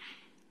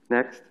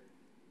 Next.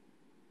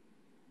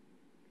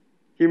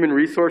 Human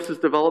resources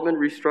development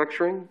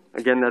restructuring.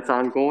 Again, that's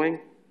ongoing.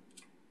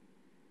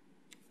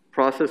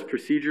 Process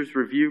procedures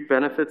review,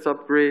 benefits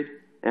upgrade,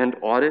 and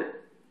audit.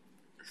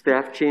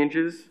 Staff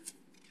changes.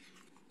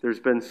 There's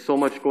been so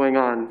much going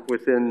on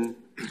within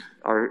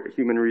our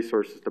human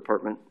resources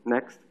department.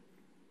 Next.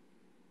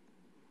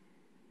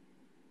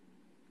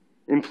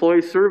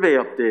 Employee survey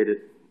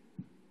updated.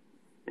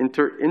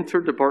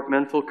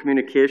 Interdepartmental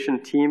communication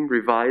team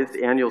revised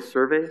annual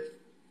survey.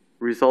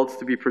 Results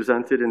to be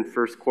presented in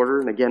first quarter.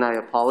 And again, I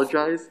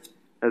apologize.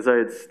 As I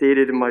had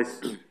stated in my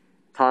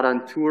Todd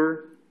on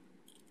tour,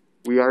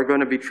 we are going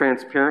to be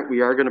transparent.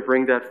 We are going to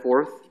bring that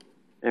forth,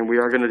 and we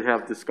are going to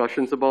have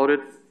discussions about it.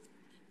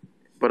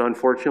 But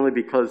unfortunately,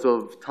 because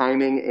of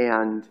timing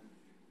and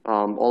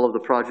all of the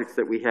projects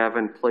that we have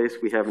in place,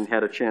 we haven't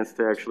had a chance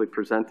to actually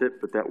present it,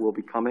 but that will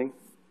be coming.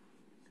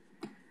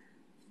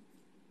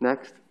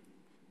 Next.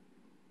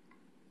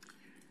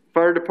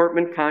 Fire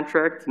department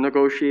contract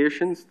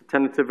negotiations. The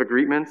tentative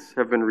agreements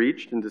have been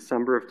reached in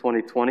December of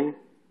 2020,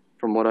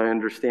 from what I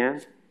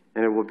understand,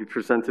 and it will be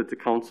presented to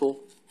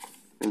council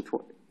in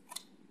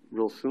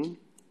real soon.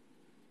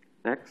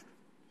 Next.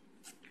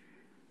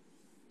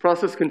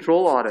 Process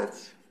control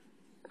audits.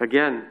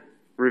 Again,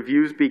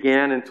 reviews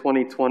began in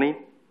 2020.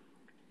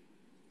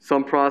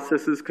 Some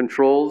processes,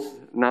 controls,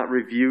 not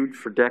reviewed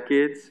for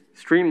decades.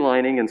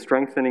 Streamlining and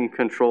strengthening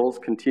controls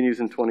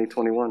continues in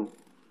 2021.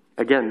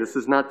 Again, this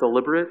is not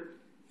deliberate.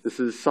 This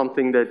is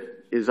something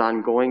that is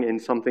ongoing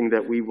and something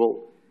that we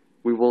will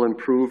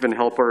improve and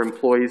help our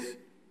employees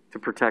to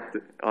protect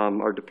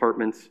our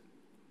departments.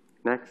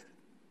 Next.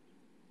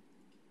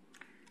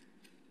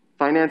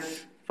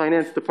 Finance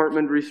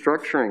department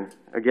restructuring.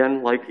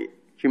 Again, like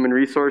human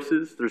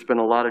resources, there's been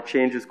a lot of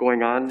changes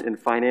going on in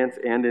finance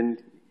and in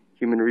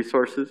human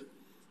resources.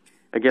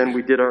 Again,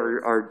 we did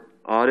our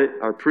audit,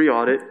 our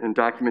pre-audit and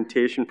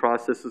documentation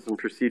processes and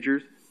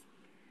procedures,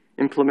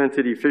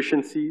 implemented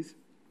efficiencies,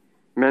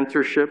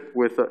 mentorship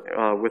with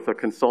a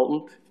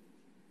consultant,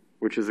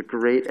 which is a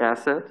great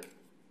asset.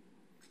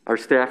 Our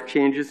staff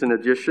changes and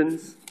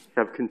additions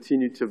have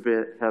continued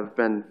to have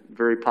been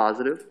very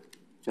positive.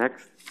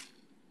 Next.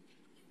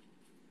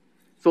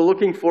 So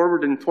looking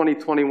forward in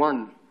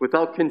 2021,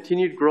 without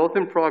continued growth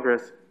and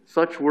progress,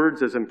 such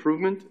words as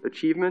improvement,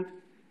 achievement,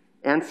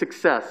 and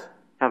success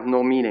have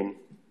no meaning.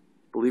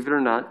 Believe it or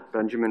not,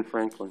 Benjamin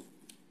Franklin.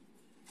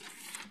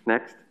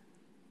 Next.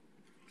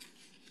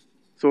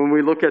 So when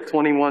we look at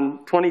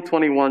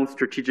 2021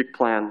 strategic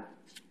plan,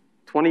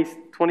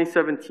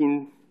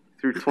 2017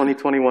 through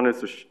 2021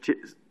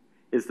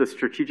 is the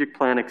strategic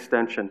plan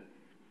extension.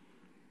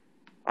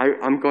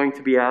 I'm going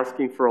to be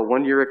asking for a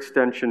one-year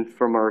extension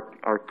from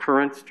our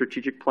current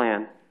strategic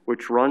plan,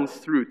 which runs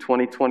through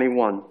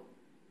 2021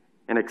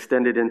 and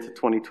extended into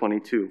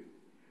 2022.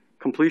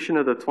 Completion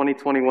of the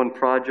 2021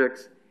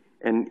 projects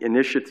and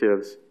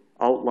initiatives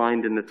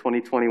outlined in the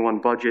 2021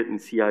 budget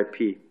and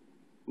CIP.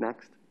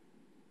 Next.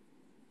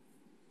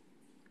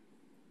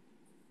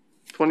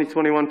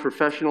 2021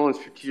 professional and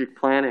strategic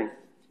planning.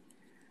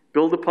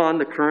 Build upon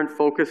the current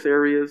focus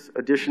areas,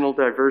 additional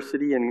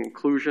diversity and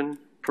inclusion,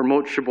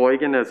 promote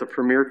Sheboygan as a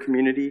premier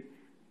community,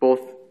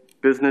 both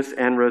business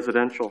and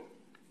residential.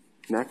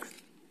 Next.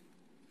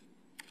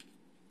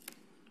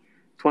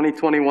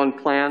 2021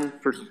 plan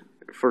for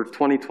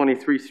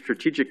 2023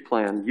 strategic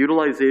plan,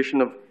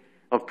 utilization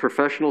of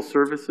professional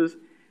services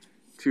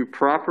to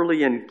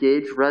properly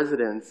engage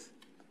residents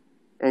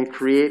and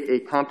create a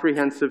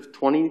comprehensive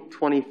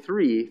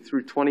 2023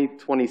 through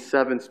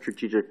 2027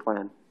 strategic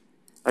plan.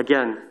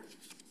 Again,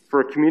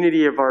 for a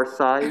community of our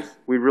size,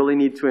 we really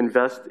need to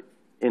invest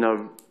in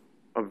a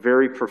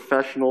very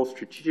professional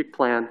strategic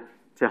plan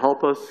to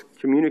help us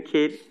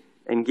communicate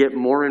and get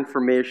more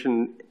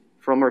information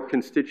from our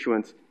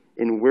constituents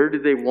in where do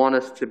they want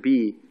us to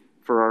be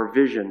for our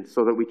vision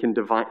so that we can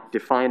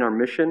define our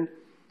mission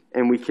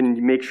and we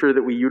can make sure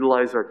that we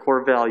utilize our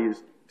core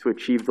values to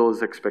achieve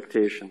those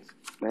expectations.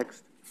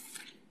 Next.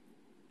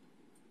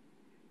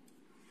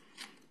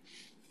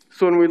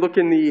 So when we look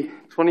in the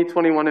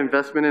 2021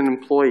 investment in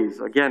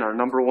employees, again, our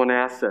number one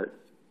asset,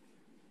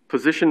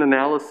 position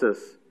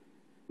analysis,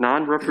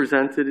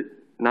 non-represented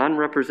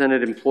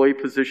employee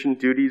position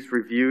duties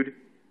reviewed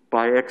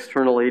by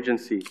external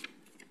agency.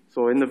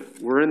 So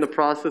we're in the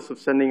process of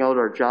sending out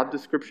our job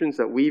descriptions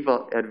that we've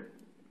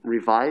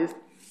revised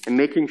and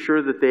making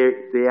sure that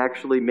they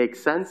actually make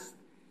sense,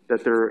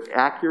 that they're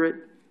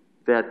accurate,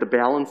 that the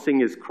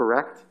balancing is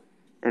correct,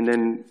 and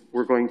then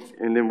we're going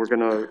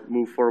to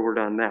move forward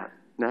on that.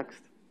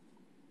 Next.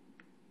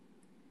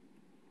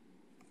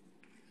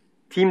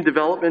 Team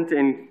development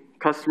and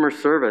customer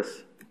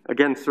service.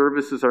 Again,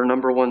 service is our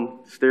number one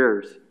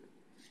stairs.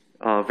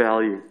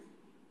 value.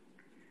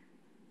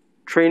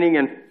 Training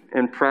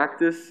and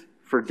practice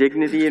for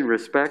dignity and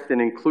respect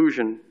and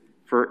inclusion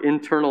for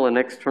internal and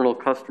external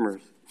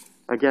customers.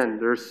 Again,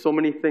 there are so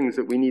many things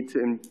that we need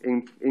to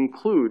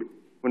include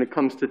when it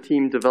comes to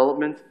team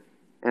development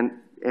and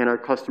our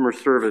customer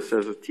service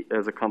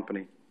as a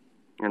company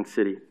and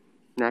city.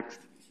 Next.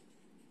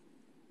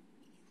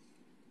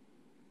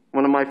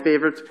 One of my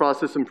favorites,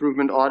 process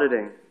improvement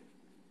auditing.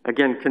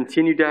 Again,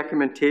 continued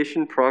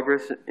documentation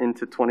progress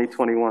into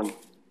 2021.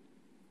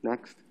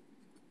 Next.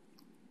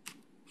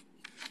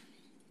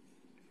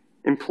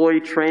 Employee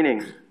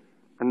training,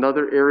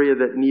 another area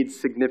that needs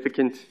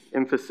significant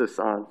emphasis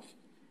on.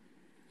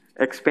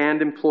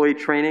 Expand employee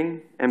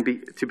training and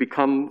to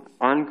become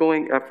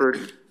ongoing effort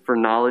for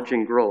knowledge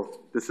and growth.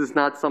 This is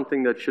not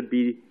something that should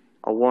be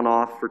a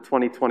one-off for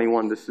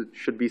 2021. This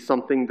should be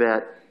something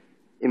that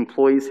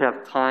employees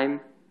have time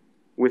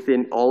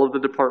within all of the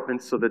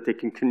departments so that they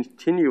can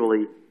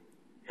continually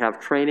have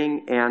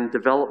training and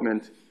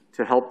development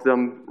to help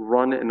them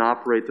run and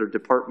operate their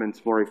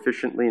departments more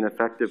efficiently and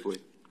effectively.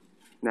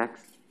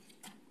 Next.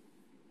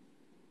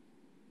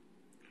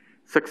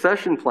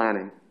 Succession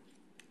planning.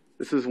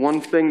 This is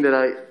one thing that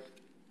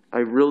I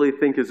really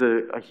think is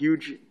a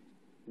huge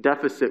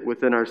deficit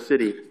within our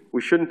city.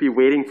 We shouldn't be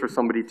waiting for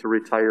somebody to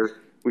retire.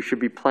 We should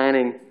be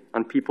planning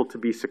on people to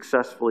be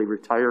successfully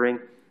retiring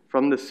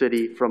from the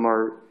city, from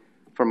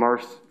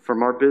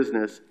our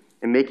business,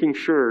 and making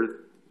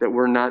sure that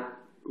we're not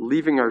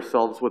leaving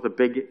ourselves with a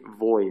big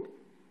void.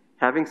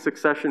 Having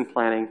succession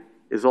planning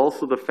is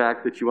also the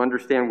fact that you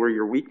understand where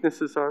your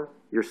weaknesses are,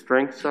 your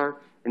strengths are,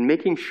 and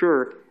making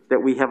sure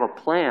that we have a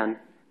plan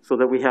so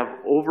that we have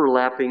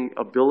overlapping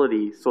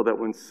ability so that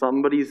when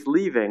somebody's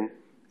leaving,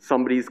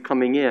 somebody's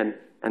coming in,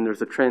 and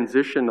there's a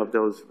transition of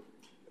those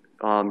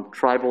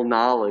tribal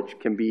knowledge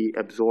can be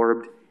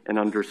absorbed and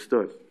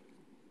understood.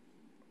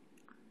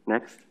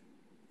 Next.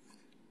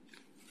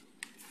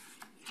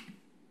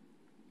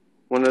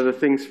 One of the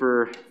things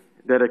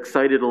that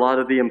excited a lot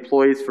of the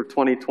employees for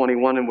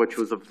 2021, and which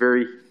was a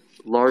very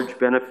large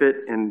benefit,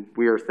 and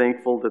we are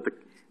thankful that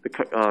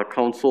the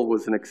council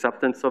was in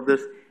acceptance of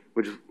this,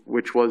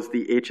 which was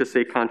the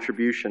HSA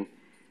contribution,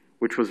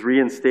 which was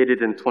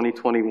reinstated in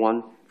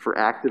 2021 for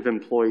active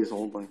employees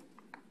only.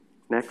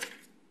 Next.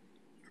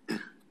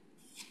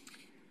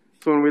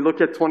 So when we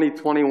look at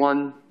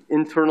 2021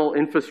 internal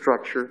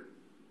infrastructure,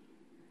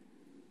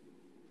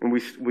 and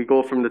we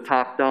go from the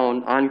top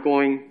down,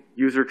 ongoing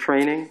user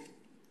training,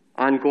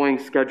 ongoing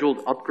scheduled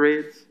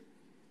upgrades.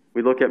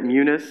 We look at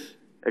Munis,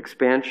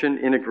 expansion,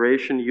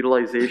 integration,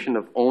 utilization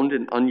of owned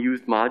and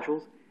unused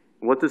modules.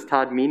 What does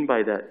Todd mean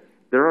by that?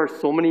 There are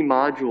so many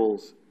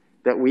modules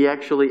that we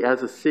actually,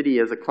 as a city,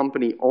 as a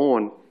company,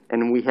 own,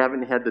 and we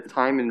haven't had the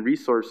time and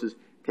resources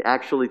to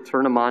actually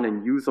turn them on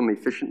and use them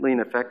efficiently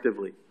and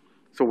effectively.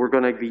 So we're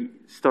going to be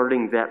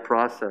starting that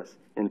process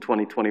in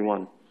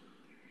 2021.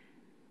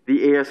 The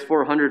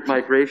AS400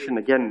 migration,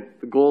 again,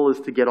 the goal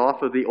is to get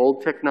off of the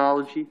old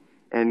technology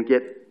and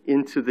get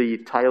into the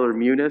Tyler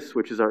Munis,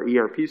 which is our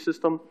ERP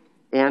system,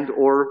 and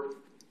or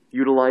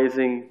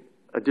utilizing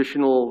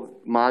additional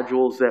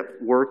modules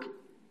that work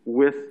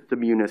with the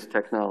Munis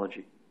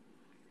technology.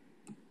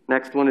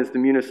 Next one is the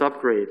Munis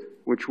upgrade,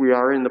 which we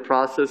are in the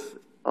process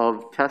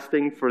of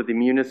testing for the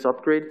Munis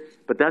upgrade,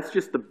 but that's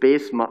just the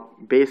base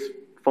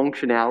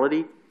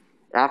functionality.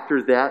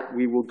 After that,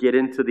 we will get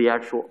into the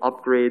actual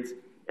upgrades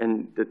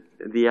and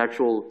the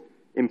actual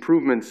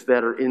improvements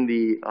that are in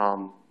the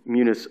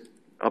Munis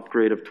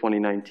upgrade of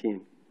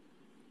 2019.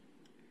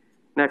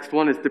 Next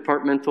one is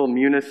departmental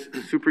Munis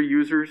super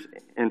users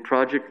and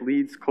project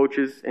leads,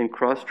 coaches, and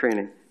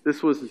cross-training.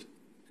 This was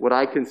what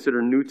I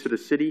consider new to the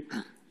city,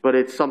 but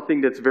it's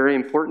something that's very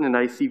important, and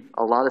I see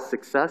a lot of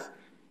success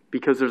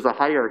because there's a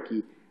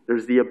hierarchy.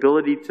 There's the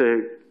ability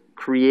to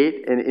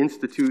create and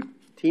institute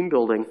team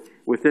building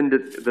within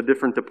the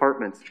different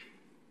departments.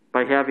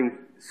 By having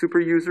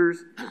super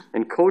users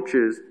and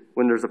coaches,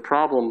 when there's a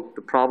problem,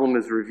 the problem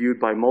is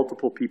reviewed by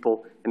multiple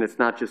people, and it's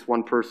not just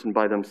one person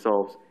by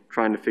themselves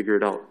trying to figure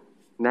it out.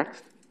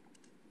 Next.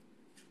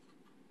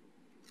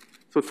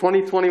 So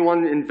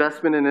 2021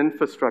 investment in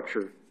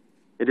infrastructure.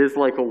 It is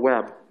like a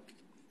web,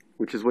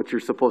 which is what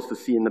you're supposed to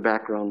see in the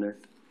background there.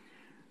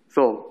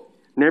 So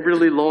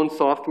neighborly loan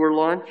software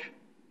launch,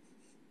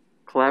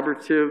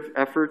 collaborative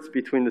efforts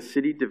between the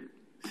city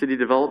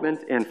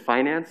development and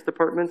finance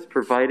departments,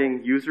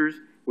 providing users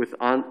with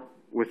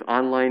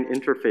online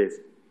interface.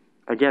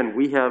 Again,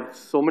 we have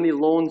so many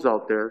loans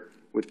out there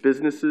with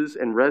businesses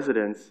and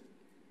residents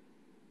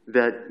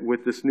that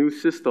with this new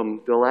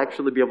system, they'll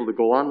actually be able to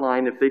go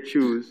online if they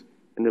choose,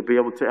 and they'll be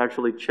able to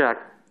actually check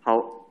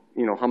how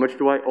much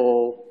do I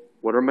owe,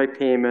 what are my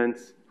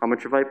payments, how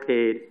much have I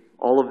paid,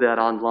 all of that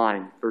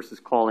online versus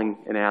calling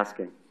and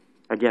asking.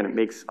 Again, it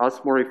makes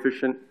us more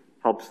efficient,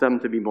 helps them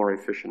to be more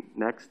efficient.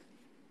 Next.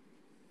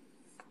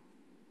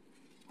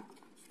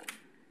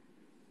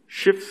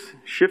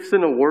 Shifts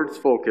in awards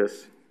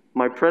focus.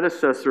 My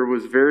predecessor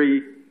was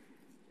very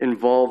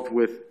involved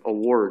with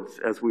awards,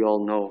 as we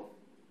all know.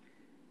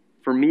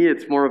 For me,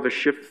 it's more of a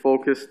shift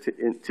focus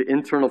to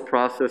internal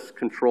process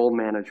control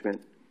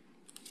management.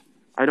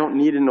 I don't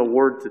need an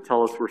award to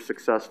tell us we're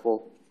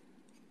successful.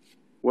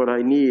 What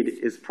I need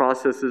is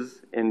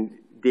processes and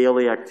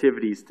daily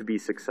activities to be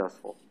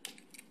successful.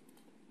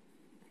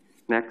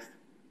 Next.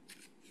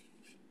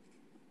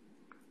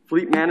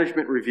 Fleet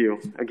management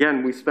review.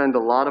 Again, we spend a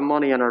lot of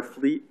money on our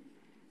fleet.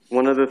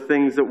 One of the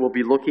things that we'll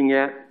be looking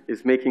at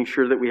is making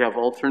sure that we have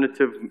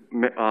alternative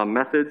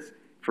methods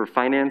for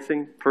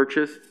financing,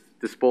 purchase,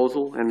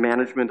 disposal, and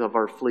management of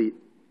our fleet.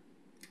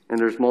 And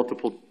there's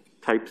multiple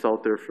types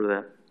out there for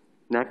that.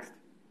 Next.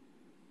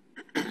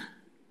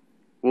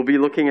 We'll be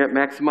looking at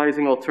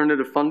maximizing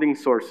alternative funding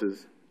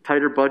sources.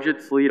 Tighter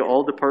budgets lead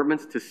all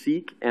departments to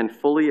seek and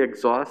fully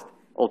exhaust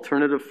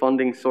alternative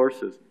funding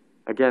sources.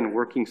 Again,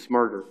 working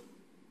smarter.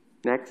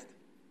 Next.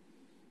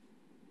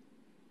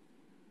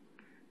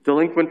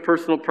 Delinquent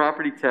personal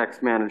property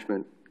tax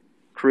management.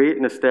 Create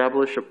and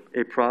establish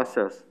a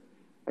process.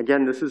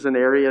 Again, this is an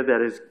area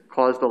that has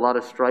caused a lot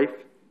of strife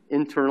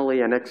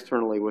internally and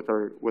externally with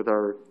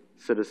our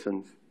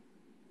citizens.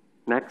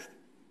 Next.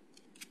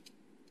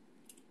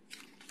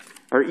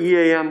 Our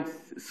EAM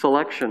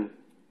selection.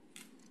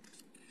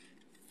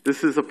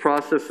 This is a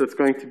process that's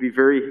going to be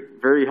very,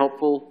 very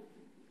helpful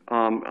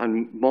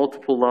on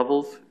multiple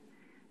levels.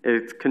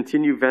 It's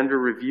continued vendor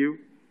review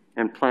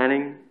and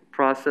planning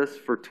process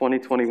for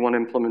 2021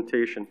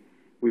 implementation.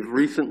 We've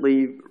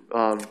recently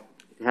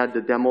had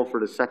the demo for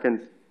the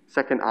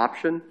second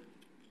option.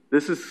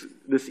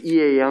 This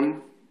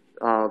EAM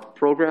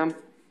program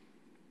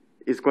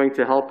is going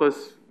to help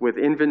us with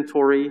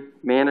inventory,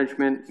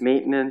 management,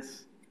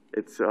 maintenance.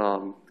 It's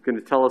going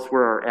to tell us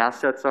where our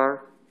assets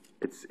are.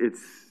 It's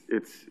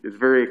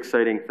very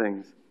exciting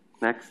things.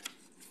 Next.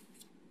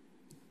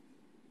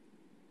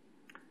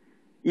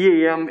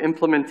 EAM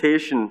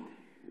implementation.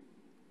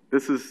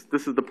 This is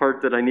the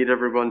part that I need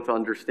everyone to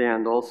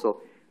understand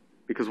also,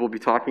 because we'll be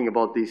talking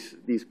about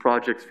these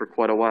projects for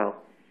quite a while.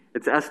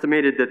 It's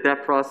estimated that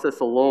that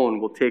process alone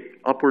will take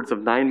upwards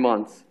of 9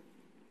 months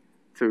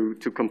to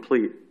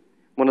complete.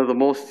 One of the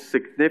most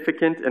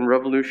significant and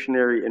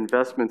revolutionary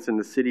investments in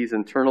the city's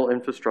internal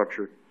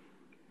infrastructure.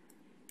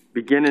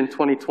 Begin in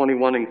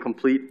 2021 and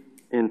complete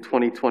in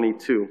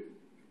 2022.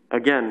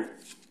 Again,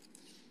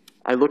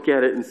 I look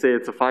at it and say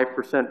it's a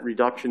 5%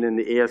 reduction in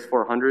the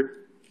AS400,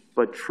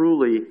 but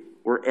truly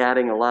we're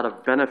adding a lot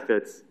of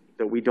benefits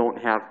that we don't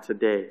have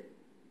today.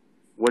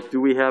 What do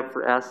we have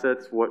for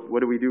assets? What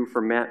do we do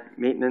for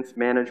maintenance,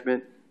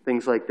 management,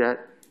 things like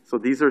that? So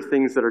these are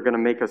things that are going to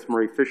make us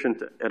more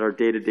efficient at our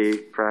day-to-day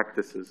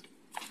practices.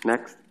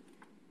 Next.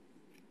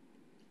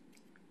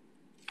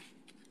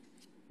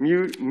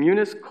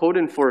 Munis code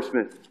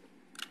enforcement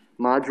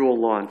module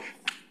launch.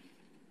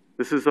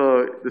 This is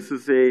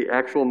a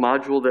actual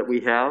module that we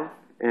have,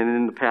 and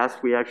in the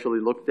past we actually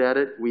looked at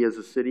it, we as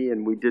a city,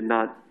 and we did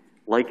not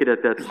like it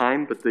at that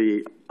time, but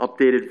the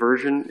updated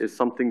version is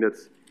something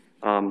that's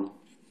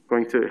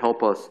going to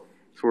help us.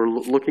 So we're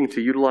looking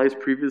to utilize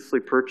previously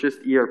purchased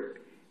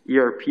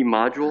ERP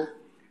module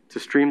to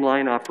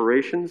streamline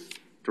operations,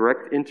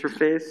 direct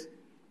interface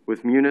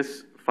with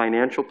Munis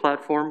financial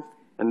platform,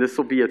 and this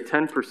will be a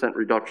 10%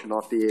 reduction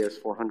off the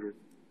AS400.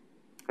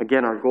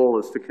 Again, our goal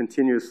is to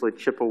continuously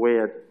chip away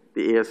at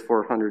the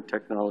AS400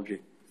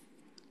 technology.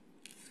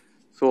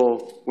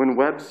 So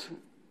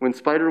when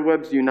spider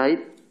webs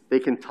unite, they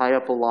can tie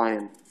up a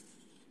lion.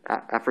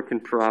 African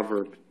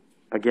proverb.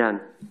 Again,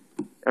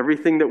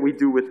 everything that we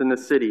do within the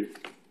city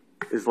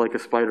is like a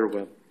spider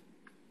web.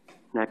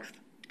 Next.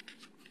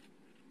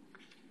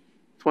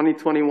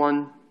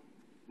 2021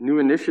 new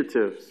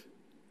initiatives.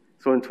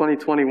 So in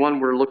 2021,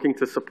 we're looking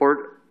to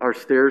support our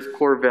STAIR's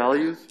core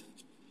values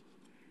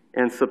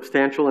and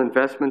substantial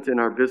investment in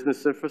our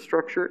business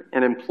infrastructure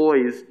and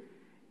employees.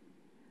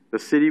 The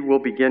city will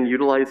begin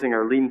utilizing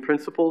our lean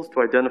principles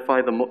to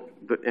identify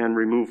and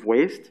remove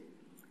waste.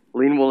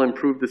 Lean will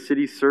improve the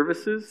city's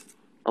services,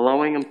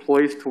 allowing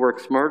employees to work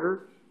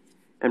smarter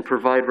and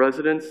provide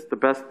residents the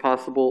best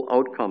possible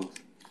outcomes.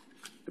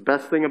 The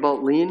best thing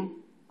about lean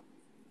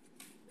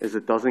is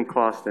it doesn't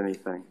cost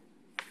anything.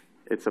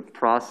 It's a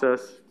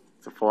process,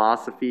 it's a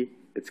philosophy,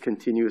 it's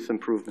continuous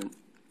improvement.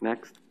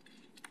 Next.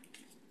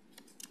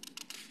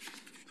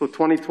 So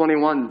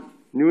 2021,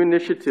 new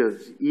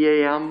initiatives,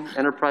 EAM,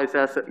 Enterprise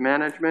Asset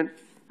Management.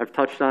 I've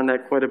touched on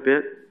that quite a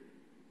bit.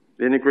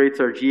 It integrates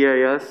our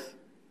GIS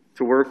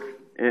to work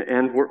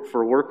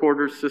for work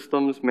order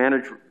systems,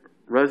 manage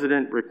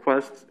resident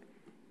requests,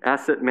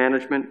 asset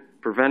management,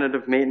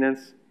 preventative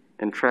maintenance,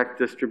 and track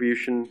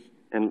distribution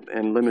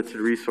and limited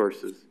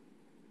resources.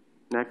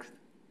 Next.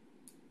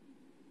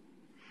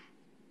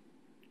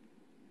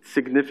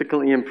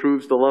 Significantly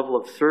improves the level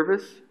of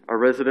service. Our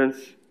residents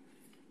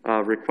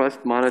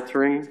request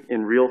monitoring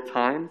in real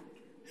time,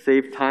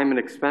 save time and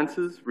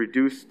expenses,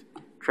 reduced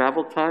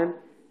travel time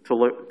to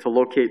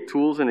locate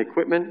tools and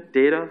equipment,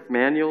 data,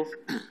 manuals,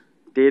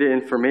 data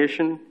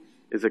information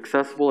is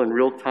accessible in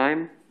real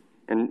time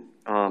and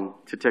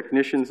to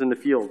technicians in the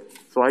field.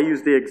 So I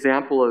use the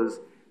example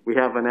as we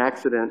have an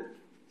accident,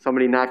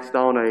 somebody knocks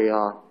down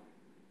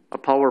a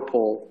power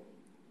pole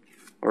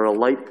or a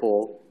light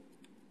pole,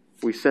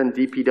 we send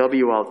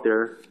DPW out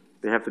there.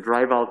 They have to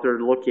drive out there,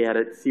 look at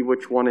it, see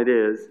which one it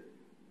is,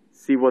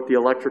 see what the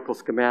electrical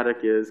schematic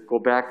is, go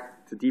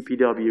back to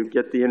DPW,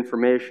 get the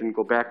information,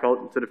 go back out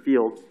into the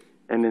field,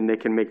 and then they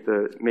can make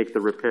the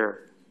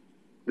repair.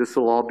 This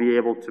will all be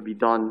able to be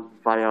done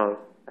via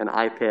an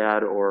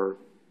iPad or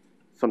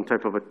some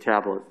type of a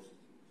tablet.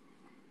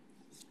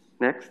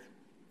 Next.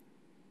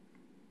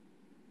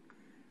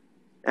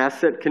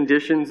 Asset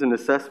conditions and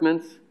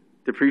assessments,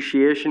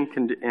 depreciation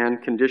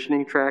and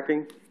conditioning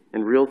tracking,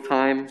 and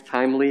real-time,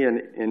 timely,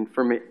 and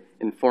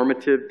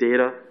informative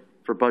data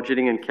for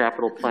budgeting and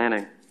capital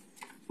planning.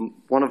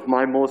 One of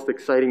my most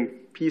exciting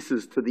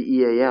pieces to the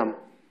EAM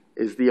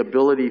is the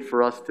ability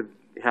for us to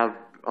have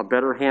a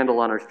better handle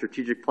on our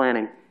strategic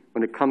planning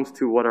when it comes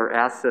to what our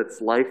assets'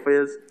 life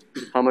is,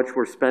 how much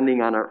we're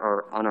spending on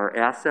our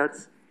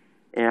assets,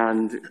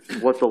 and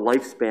what the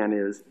lifespan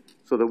is,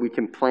 so that we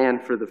can plan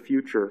for the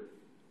future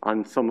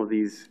on some of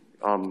these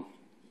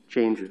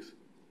changes.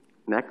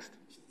 Next.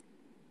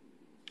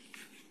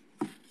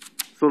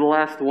 So the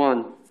last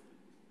one,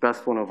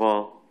 best one of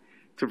all,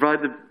 to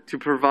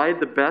provide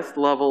the best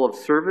level of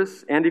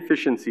service and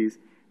efficiencies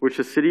which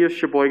the City of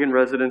Sheboygan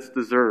residents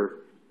deserve.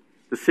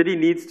 The city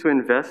needs to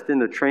invest in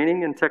the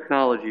training and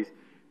technologies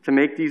to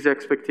make these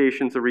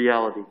expectations a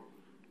reality.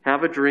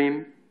 Have a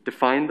dream,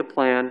 define the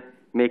plan,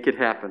 make it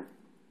happen.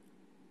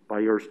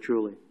 By yours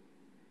truly.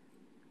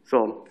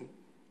 So,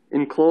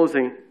 in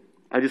closing,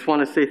 I just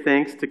want to say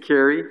thanks to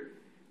Carrie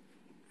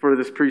for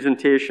this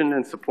presentation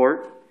and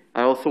support.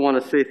 I also want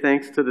to say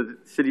thanks to the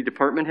city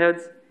department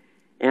heads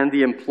and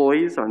the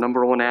employees, our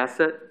 #1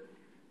 asset,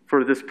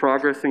 for this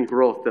progress and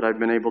growth that I've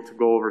been able to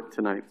go over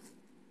tonight.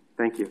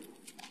 Thank you.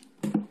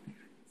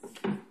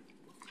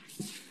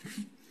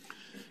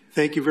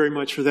 Thank you very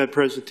much for that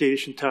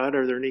presentation, Todd.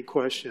 Are there any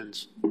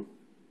questions?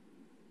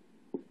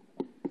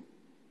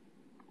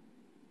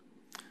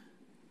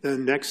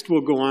 Then next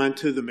we'll go on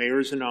to the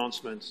mayor's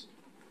announcements.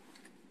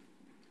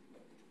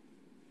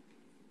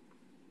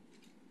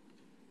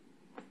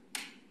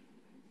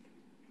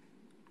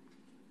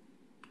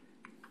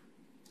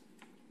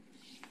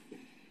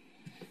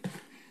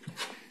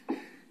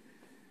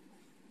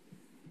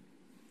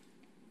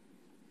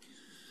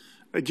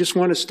 I just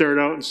want to start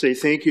out and say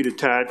thank you to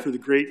Todd for the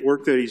great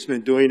work that he's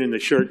been doing in the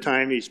short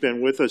time he's been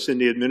with us in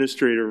the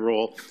administrator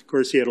role. Of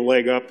course, he had a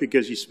leg up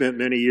because he spent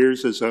many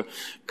years as a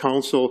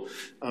council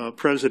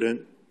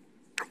president.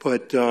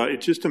 But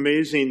it's just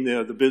amazing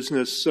the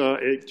business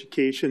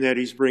education that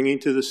he's bringing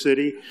to the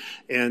city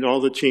and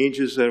all the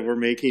changes that we're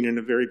making in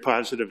a very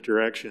positive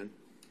direction.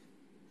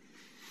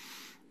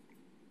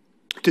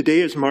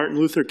 Today is Martin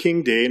Luther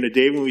King Day, and a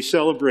day when we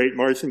celebrate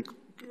Martin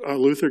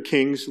Luther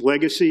King's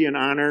legacy and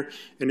honor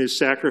and his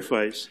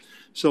sacrifice.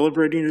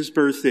 Celebrating his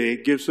birthday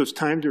gives us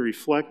time to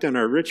reflect on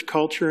our rich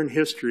culture and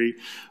history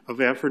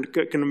of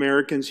African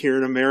Americans here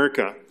in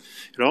America.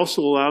 It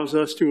also allows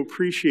us to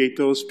appreciate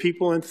those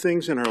people and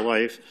things in our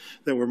life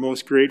that we're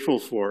most grateful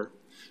for.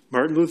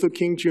 Martin Luther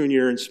King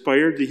Jr.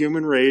 inspired the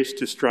human race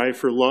to strive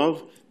for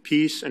love,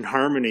 peace, and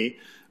harmony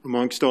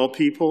amongst all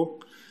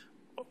people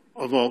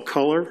of all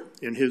color,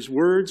 and his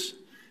words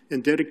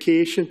and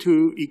dedication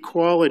to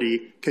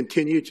equality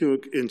continue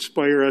to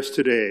inspire us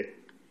today.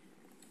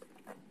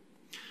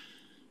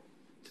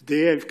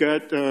 Today I've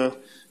got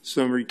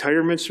some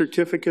retirement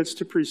certificates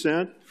to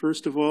present.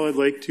 First of all, I'd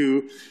like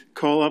to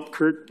call up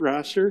Kurt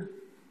Rosser.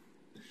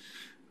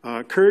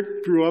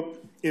 Kurt grew up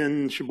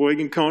in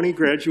Sheboygan County,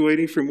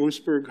 graduating from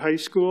Oostburg High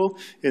School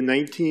in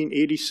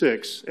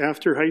 1986.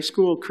 After high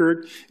school,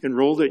 Kurt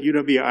enrolled at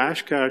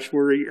UW-Oshkosh,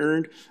 where he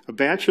earned a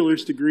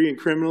bachelor's degree in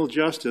criminal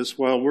justice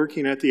while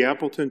working at the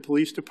Appleton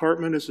Police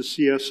Department as a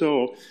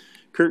CSO.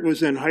 Kurt was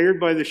then hired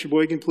by the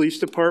Sheboygan Police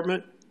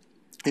Department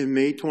in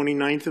May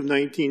 29th of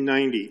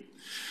 1990.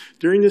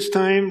 During this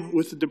time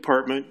with the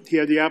department, he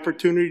had the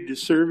opportunity to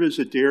serve as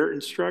a DARE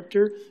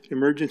instructor,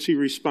 emergency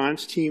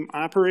response team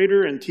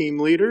operator and team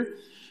leader,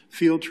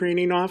 field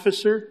training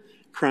officer,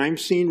 crime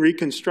scene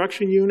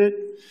reconstruction unit,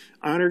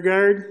 honor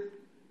guard,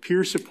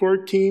 peer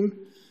support team,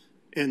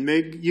 and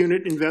MEG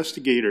unit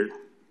investigator.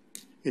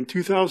 In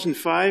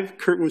 2005,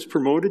 Kurt was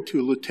promoted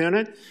to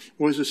lieutenant,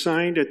 was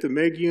assigned at the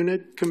MEG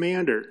unit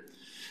commander.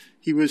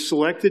 He was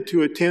selected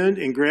to attend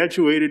and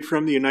graduated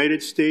from the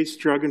United States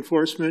Drug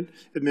Enforcement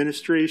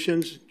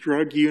Administration's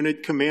Drug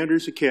Unit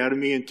Commanders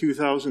Academy in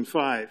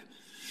 2005.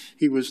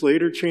 He was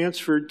later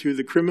transferred to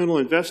the Criminal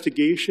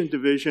Investigation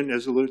Division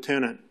as a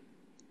lieutenant.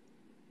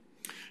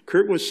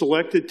 Kurt was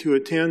selected to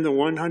attend the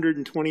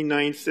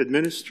 129th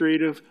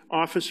Administrative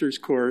Officers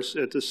Course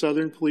at the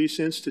Southern Police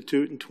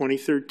Institute in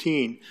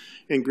 2013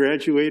 and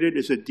graduated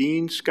as a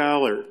Dean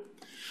Scholar.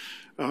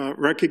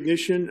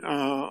 Recognition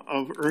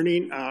of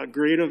earning a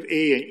grade of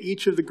A in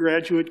each of the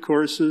graduate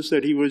courses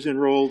that he was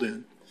enrolled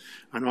in.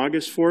 On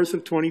August 4th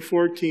of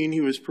 2014,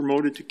 he was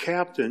promoted to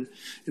captain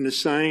and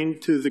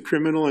assigned to the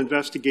Criminal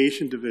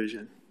Investigation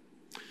Division.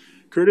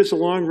 Kurt has a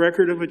long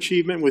record of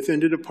achievement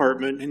within the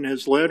department and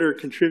has led or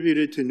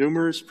contributed to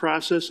numerous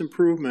process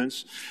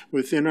improvements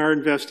within our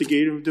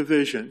investigative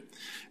division.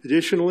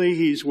 Additionally,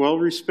 he's well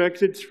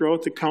respected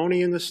throughout the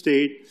county and the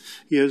state.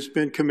 He has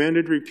been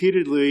commended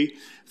repeatedly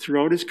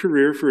throughout his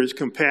career for his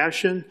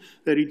compassion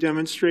that he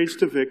demonstrates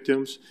to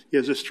victims. He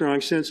has a strong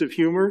sense of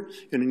humor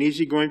and an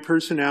easygoing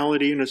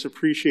personality and is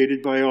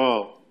appreciated by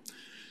all.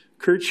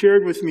 Kurt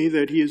shared with me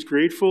that he is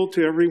grateful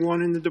to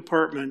everyone in the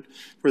department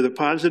for the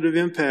positive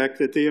impact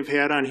that they have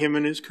had on him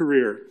in his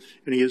career.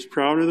 And he is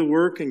proud of the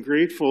work and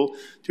grateful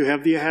to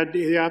have had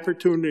the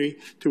opportunity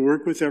to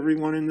work with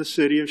everyone in the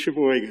city of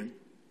Sheboygan.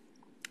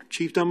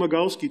 Chief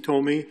Domagolski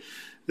told me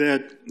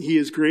that he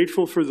is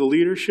grateful for the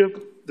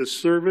leadership, the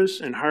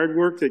service, and hard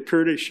work that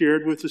Kurt has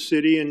shared with the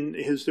city and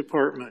his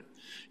department.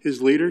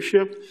 His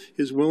leadership,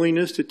 his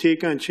willingness to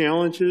take on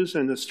challenges,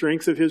 and the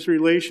strength of his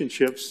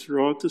relationships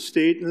throughout the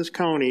state and this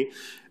county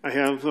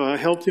have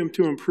helped him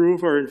to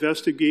improve our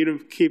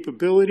investigative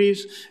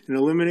capabilities and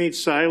eliminate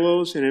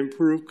silos and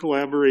improve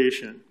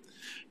collaboration.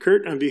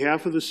 Kurt, on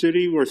behalf of the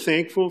city, we're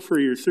thankful for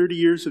your 30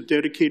 years of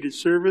dedicated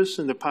service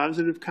and the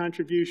positive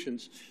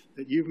contributions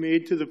that you've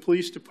made to the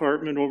police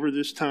department over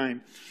this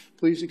time.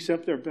 Please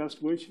accept our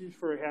best wishes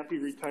for a happy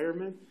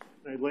retirement.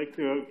 And I'd like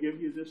to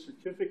give you this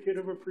certificate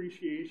of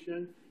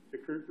appreciation to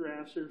Kurt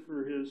Grasser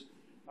for his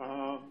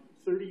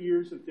 30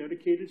 years of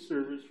dedicated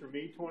service from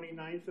May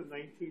 29th of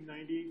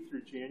 1990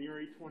 through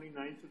January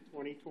 29th of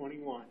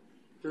 2021.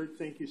 Kurt,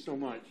 thank you so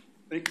much.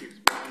 Thank you.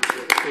 Thank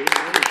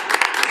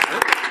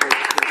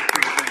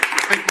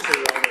you,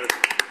 sir.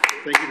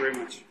 Thank you very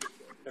much.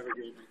 Have a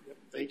great night. Yep.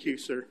 Thank you,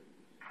 sir.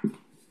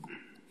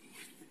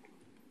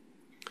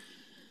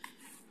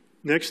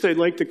 Next, I'd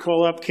like to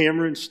call up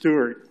Cameron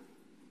Stewart.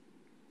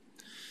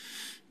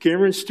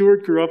 Cameron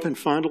Stewart grew up in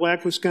Fond du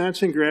Lac,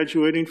 Wisconsin,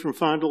 graduating from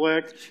Fond du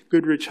Lac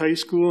Goodrich High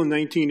School in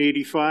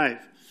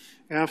 1985.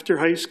 After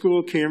high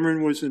school,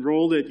 Cameron was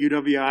enrolled at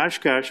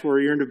UW-Oshkosh, where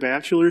he earned a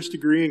bachelor's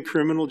degree in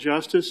criminal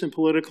justice and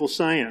political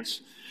science.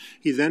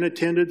 He then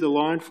attended the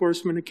Law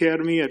Enforcement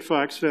Academy at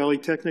Fox Valley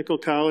Technical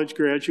College,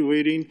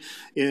 graduating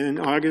in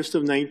August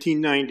of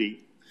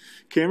 1990.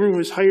 Cameron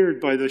was hired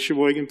by the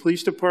Sheboygan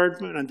Police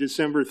Department on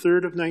December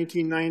 3rd of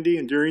 1990,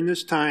 and during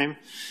this time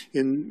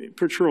in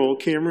patrol,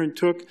 Cameron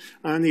took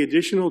on the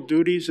additional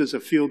duties as a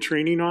field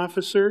training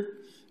officer,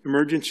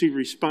 emergency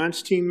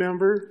response team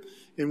member,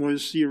 and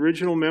was the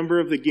original member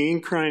of the gang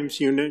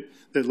crimes unit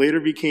that later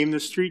became the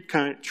street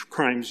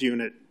crimes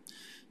unit.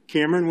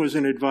 Cameron was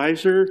an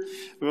advisor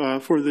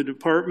for the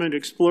Department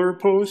Explorer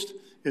Post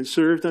and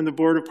served on the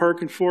Board of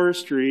Park and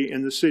Forestry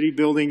and the City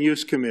Building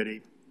Use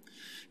Committee.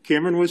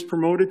 Cameron was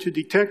promoted to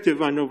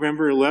detective on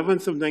November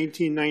 11th of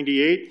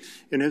 1998,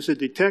 and as a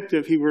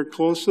detective, he worked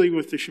closely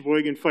with the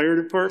Sheboygan Fire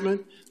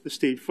Department, the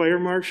State Fire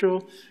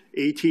Marshal,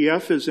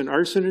 ATF as an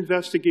arson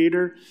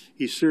investigator.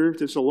 He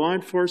served as a law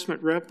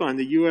enforcement rep on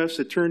the U.S.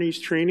 Attorney's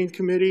Training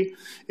Committee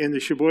and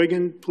the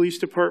Sheboygan Police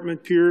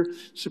Department Peer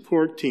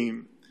Support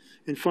Team.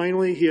 And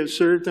finally, he has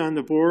served on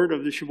the board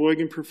of the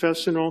Sheboygan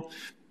Professional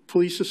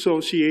Police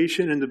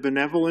Association and the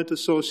Benevolent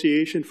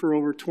Association for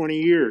over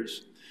 20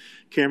 years.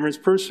 Cameron's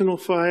personal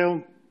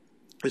file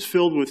is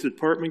filled with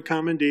department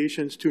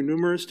commendations too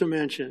numerous to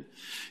mention.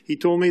 He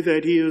told me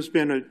that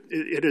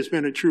it has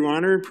been a true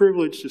honor and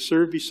privilege to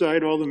serve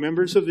beside all the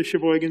members of the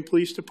Sheboygan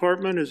Police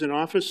Department as an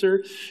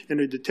officer and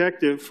a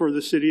detective for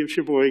the city of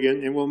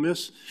Sheboygan, and will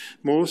miss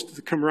most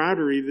the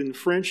camaraderie and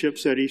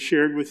friendships that he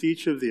shared with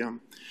each of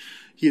them.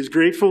 He is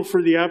grateful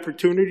for the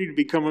opportunity to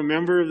become a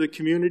member of the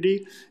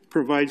community,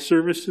 provide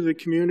service to the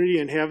community,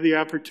 and have the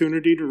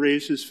opportunity to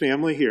raise his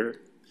family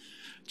here.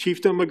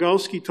 Chief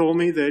Domagolski told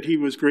me that he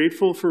was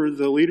grateful for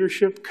the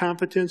leadership,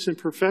 competence, and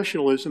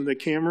professionalism that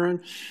Cameron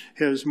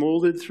has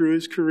molded through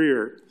his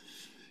career.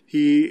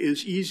 He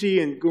is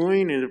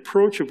easygoing and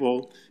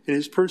approachable, and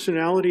his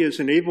personality has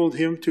enabled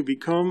him to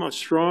become a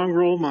strong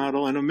role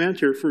model and a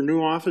mentor for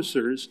new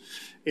officers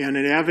and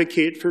an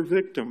advocate for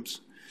victims.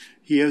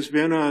 He has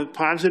been a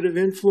positive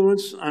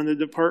influence on the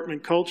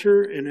department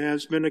culture and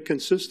has been a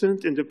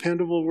consistent and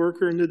dependable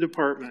worker in the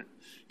department.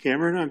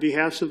 Cameron, on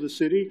behalf of the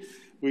city,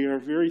 we are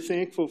very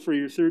thankful for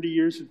your 30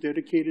 years of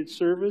dedicated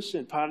service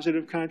and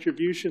positive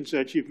contributions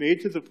that you've made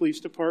to the police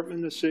department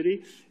and the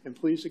city, and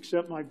please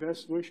accept my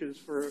best wishes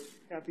for a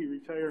happy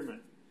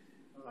retirement.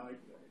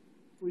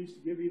 Pleased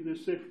to give you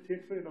this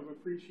certificate of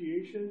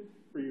appreciation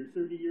for your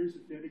 30 years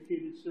of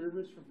dedicated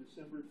service from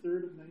December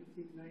 3rd of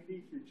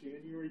 1990 through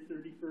January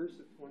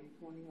 31st of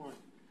 2021.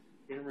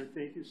 Cameron,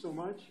 thank you so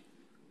much.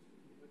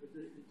 Have a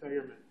great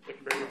retirement. Thank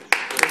you very much.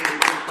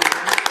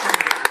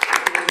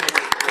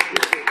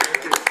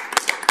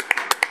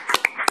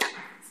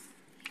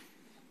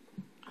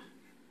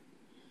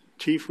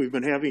 Chief, we've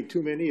been having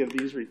too many of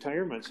these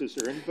retirements. Is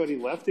there anybody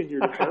left in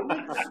your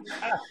department?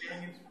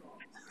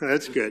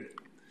 That's good.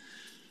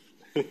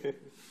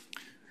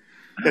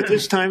 At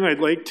this time, I'd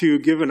like to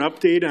give an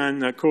update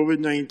on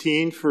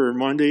COVID-19 for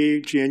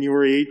Monday,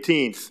 January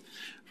 18th.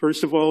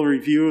 First of all, a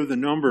review of the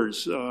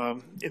numbers.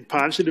 In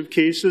positive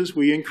cases,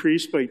 we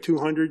increased by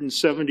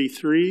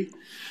 273.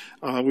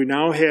 We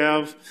now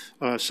have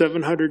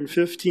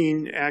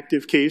 715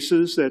 active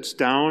cases. That's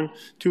down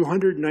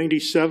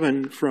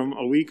 297 from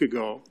a week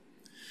ago.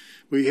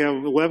 We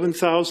have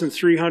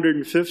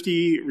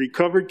 11,350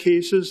 recovered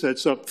cases.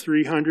 That's up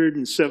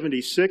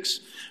 376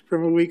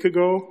 from a week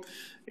ago.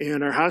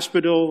 And our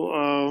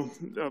hospital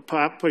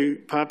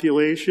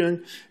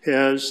population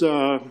has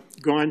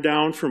gone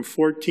down from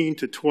 14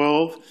 to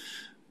 12.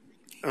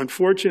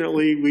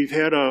 Unfortunately, we've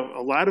had a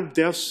lot of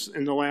deaths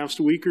in the last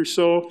week or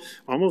so.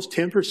 Almost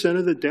 10%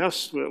 of the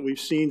deaths that we've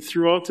seen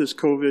throughout this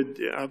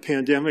COVID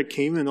pandemic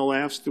came in the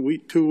last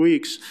 2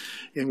 weeks.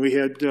 And we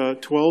had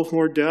 12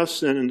 more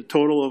deaths and a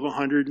total of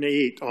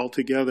 108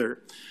 altogether.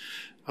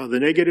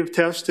 The negative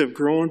tests have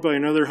grown by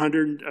another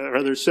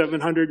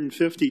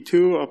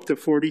 752 up to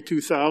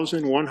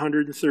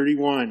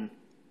 42,131.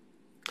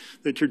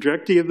 The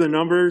trajectory of the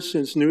numbers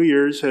since New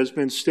Year's has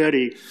been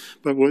steady,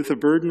 but with a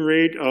burden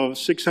rate of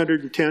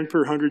 610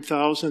 per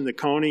 100,000, the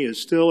county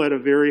is still at a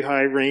very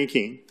high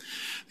ranking.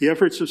 The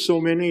efforts of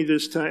so many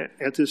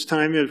at this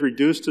time have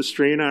reduced the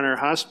strain on our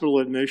hospital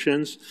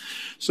admissions,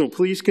 so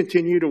please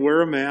continue to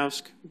wear a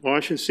mask,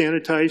 wash and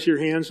sanitize your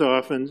hands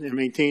often, and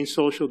maintain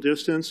social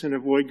distance and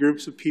avoid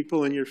groups of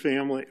people in your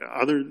family,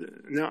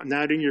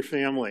 not in your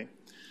family.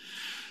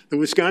 The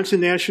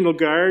Wisconsin National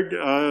Guard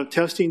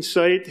testing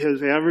site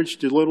has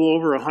averaged a little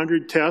over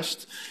 100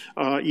 tests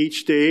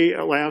each day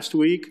last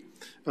week.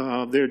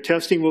 Their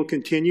testing will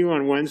continue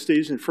on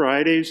Wednesdays and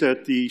Fridays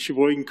at the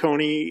Sheboygan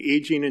County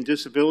Aging and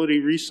Disability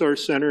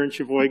Resource Center in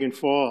Sheboygan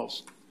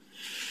Falls.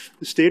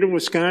 The state of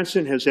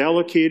Wisconsin has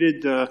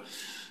allocated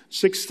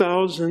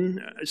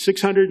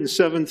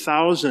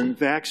 607,000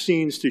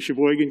 vaccines to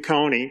Sheboygan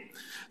County.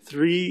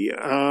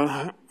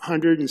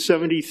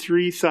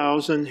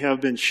 373,000 have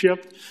been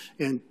shipped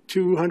and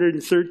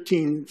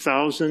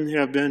 213,000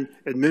 have been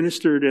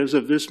administered as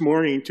of this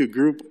morning to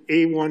Group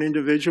A1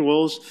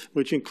 individuals,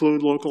 which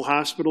include local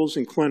hospitals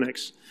and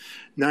clinics.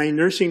 9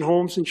 nursing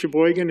homes in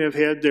Sheboygan have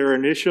had their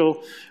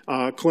initial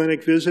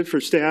clinic visit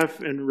for staff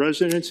and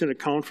residents and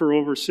account for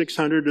over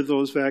 600 of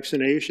those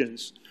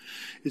vaccinations.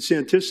 Its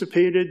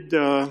anticipated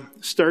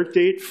start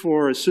date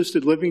for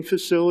assisted living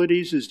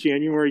facilities is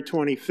January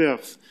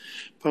 25th.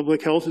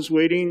 Public Health is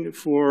waiting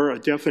for a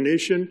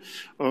definition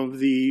of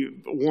the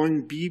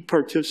 1B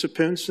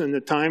participants and the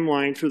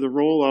timeline for the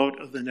rollout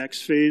of the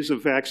next phase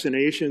of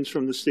vaccinations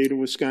from the state of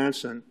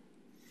Wisconsin.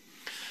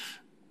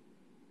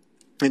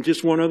 And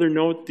just one other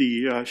note,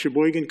 the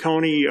Sheboygan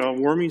County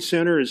Warming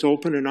Center is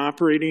open and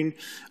operating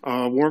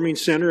warming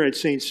center at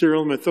St.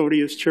 Cyril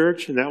Methodius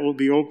Church, and that will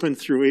be open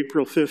through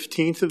April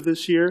 15th of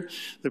this year.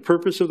 The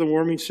purpose of the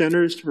warming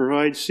center is to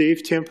provide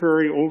safe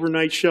temporary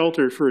overnight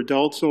shelter for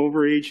adults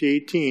over age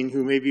 18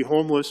 who may be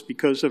homeless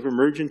because of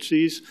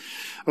emergencies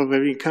of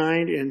any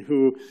kind and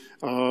who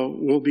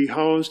will be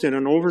housed on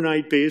an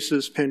overnight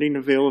basis pending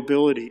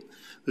availability.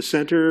 The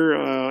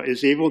center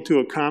is able to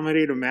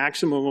accommodate a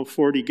maximum of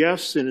 40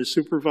 guests and is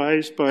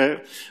supervised by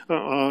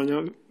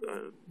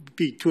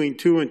between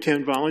 2 and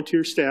 10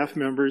 volunteer staff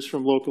members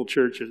from local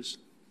churches.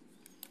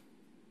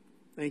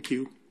 Thank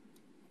you.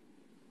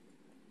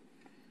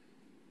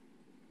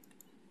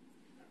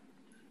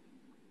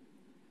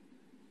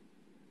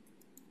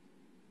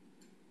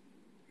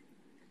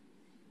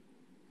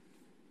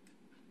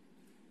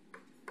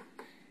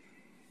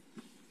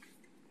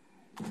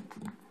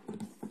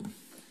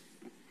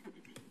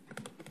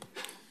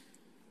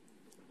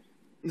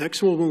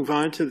 Next, we'll move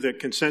on to the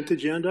consent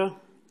agenda.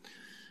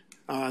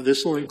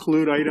 This will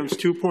include items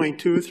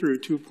 2.2 through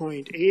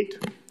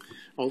 2.8.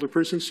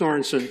 Alderperson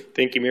Sorensen.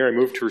 Thank you, Mayor. I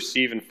move to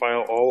receive and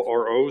file all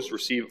ROs,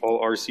 receive all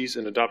RCs,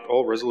 and adopt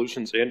all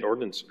resolutions and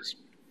ordinances.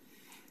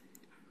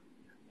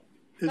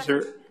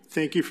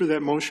 Thank you for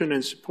that motion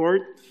and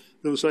support.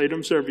 Those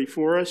items are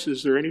before us.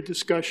 Is there any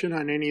discussion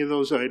on any of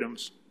those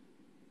items?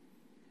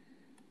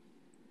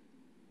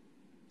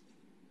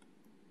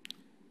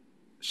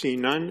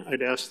 Seeing none,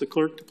 I'd ask the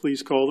clerk to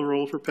please call the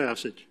roll for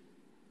passage.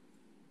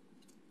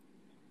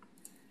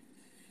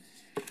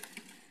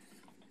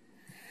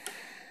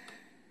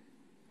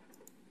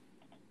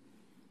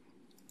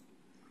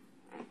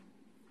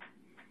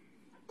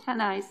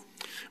 Ten ayes.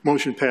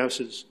 Motion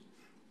passes.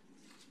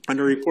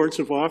 Under reports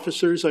of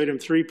officers, item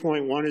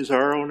 3.1 is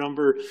RO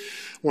number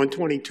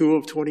 122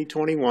 of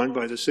 2021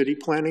 by the City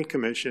Planning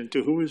Commission,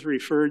 to who is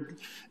referred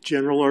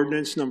General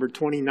Ordinance number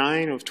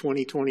 29 of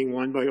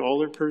 2021 by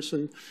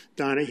Alderperson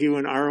Donahue,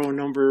 and RO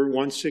number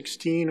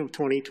 116 of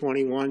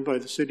 2021 by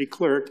the City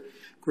Clerk,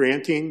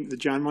 granting the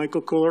John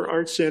Michael Kohler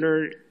Arts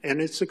Center and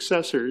its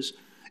successors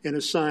and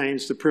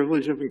assigns the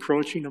privilege of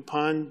encroaching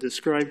upon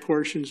described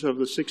portions of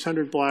the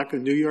 600 block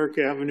of New York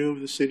Avenue of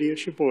the City of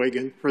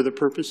Sheboygan for the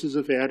purposes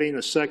of adding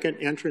a second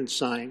entrance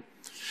sign.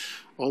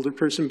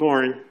 Alderperson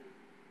Boren.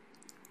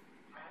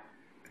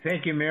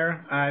 Thank you,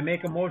 Mayor. I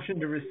make a motion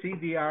to receive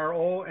the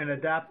RO and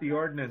adopt the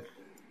ordinance.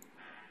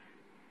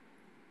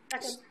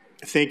 Second.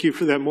 Thank you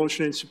for that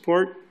motion and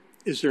support.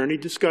 Is there any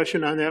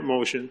discussion on that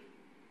motion?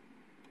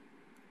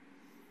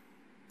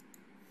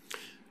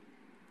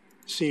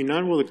 Seeing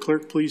none, will the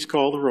clerk please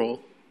call the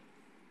roll?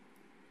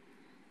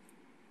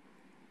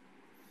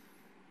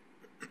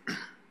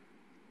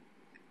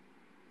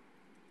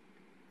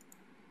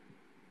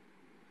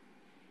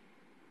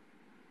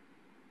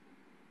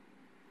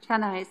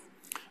 10 ayes.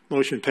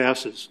 Motion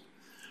passes.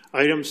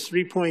 Items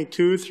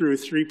 3.2 through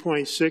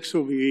 3.6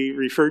 will be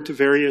referred to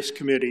various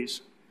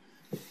committees.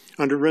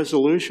 Under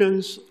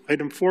resolutions,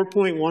 item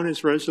 4.1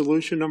 is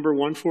resolution number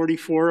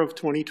 144 of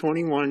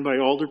 2021 by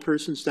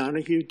Alderpersons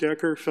Donahue,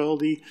 Decker,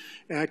 Feldy,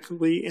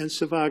 Ackley, and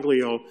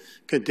Savaglio,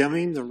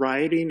 condemning the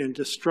rioting and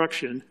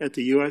destruction at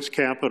the U.S.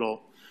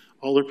 Capitol.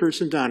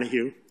 Alderperson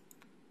Donahue.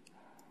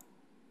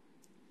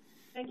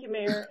 Thank you,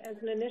 Mayor. As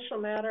an initial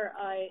matter,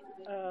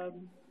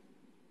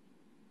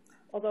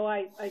 although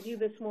I view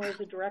this more as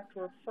a direct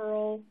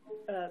referral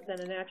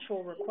than an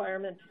actual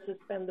requirement to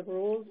suspend the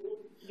rules,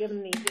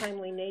 given the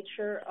timely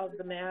nature of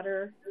the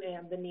matter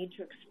and the need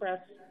to express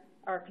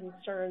our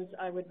concerns,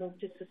 I would move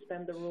to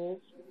suspend the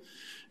rules.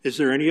 Is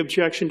there any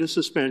objection to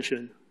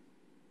suspension?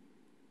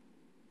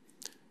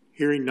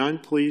 Hearing none,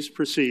 please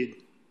proceed.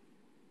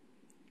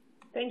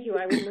 Thank you.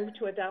 I would move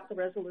to adopt the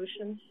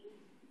resolution.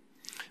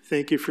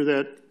 Thank you for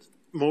that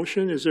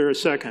motion. Is there a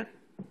second?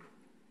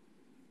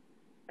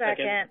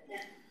 Second.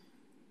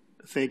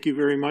 Thank you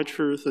very much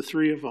for the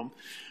three of them.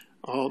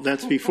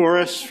 That's before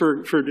us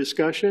for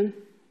discussion.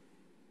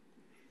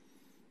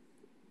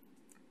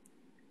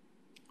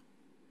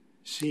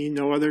 Seeing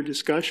no other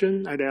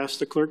discussion, I'd ask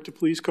the clerk to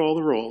please call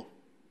the roll.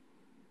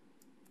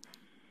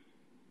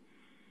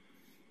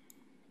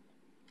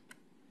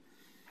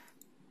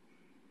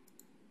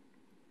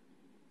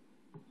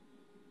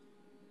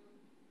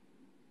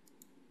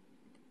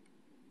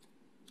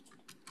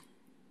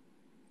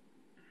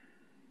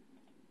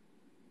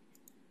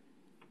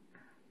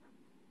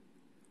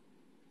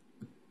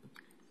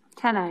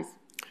 Ten ayes.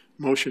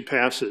 Motion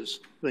passes.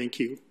 Thank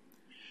you.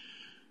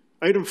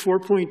 Item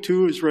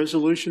 4.2 is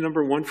resolution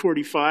number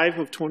 145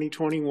 of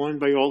 2021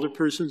 by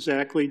Alderpersons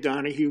Ackley,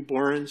 Donahue,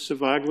 Boren,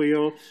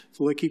 Savaglio,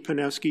 Felicki,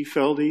 Pineski,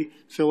 Feldy,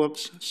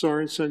 Phillips,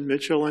 Sorensen,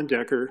 Mitchell, and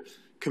Decker,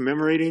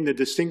 commemorating the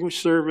distinguished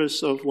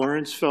service of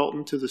Lawrence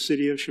Felton to the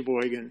city of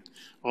Sheboygan.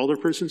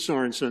 Alderperson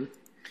Sorensen.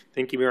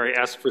 Thank you, Mayor. I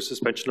ask for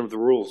suspension of the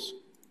rules.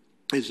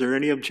 Is there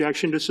any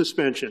objection to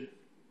suspension?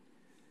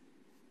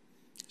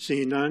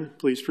 Seeing none,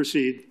 please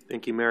proceed.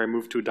 Thank you, Mayor. I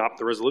move to adopt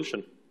the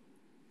resolution.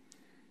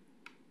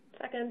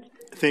 Second.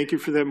 Thank you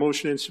for that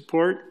motion and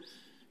support.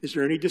 Is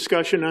there any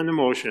discussion on the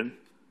motion?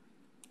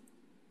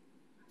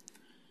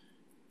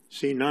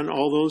 Seeing none,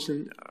 all those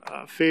in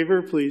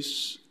favor,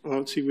 please. Well,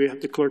 let's see,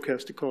 the clerk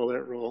has to call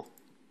that roll.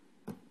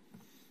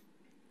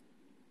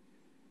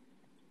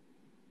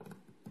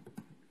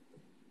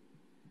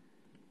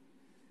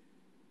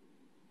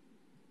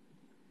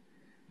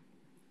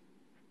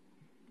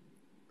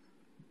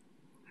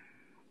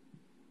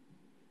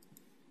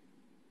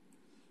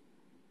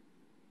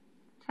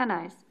 Ten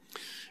ayes.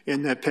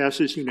 And that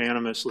passes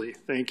unanimously.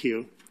 Thank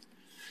you.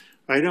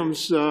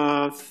 Items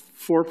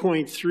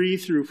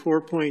 4.3 through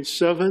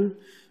 4.7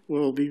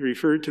 will be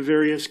referred to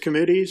various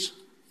committees.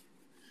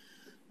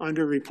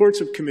 Under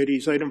reports of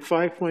committees, item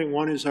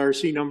 5.1 is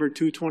RC number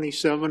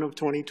 227 of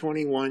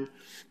 2021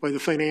 by the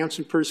Finance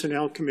and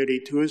Personnel Committee,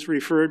 to is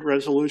referred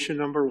resolution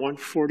number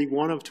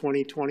 141 of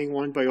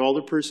 2021 by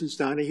Alderpersons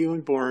Donahue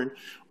and Boren,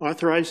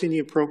 authorizing the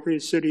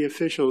appropriate city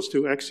officials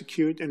to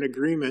execute an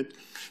agreement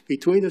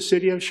between the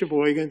City of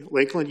Sheboygan,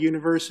 Lakeland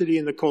University,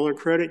 and the Kohler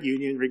Credit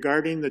Union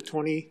regarding the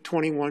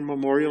 2021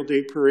 Memorial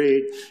Day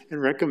Parade, and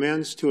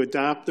recommends to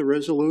adopt the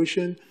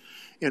resolution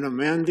and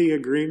amend the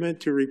agreement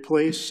to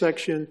replace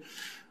section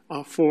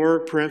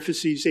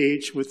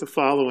 4(H) with the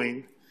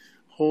following: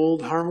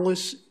 hold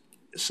harmless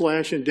 /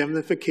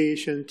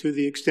 indemnification to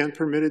the extent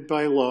permitted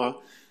by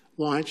law.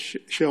 Launch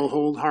shall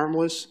hold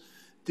harmless,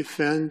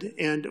 defend,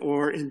 and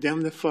or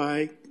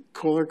indemnify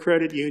Kohler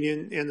Credit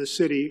Union and the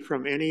city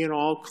from any and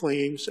all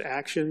claims,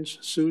 actions,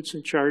 suits,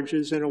 and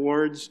charges and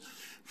awards,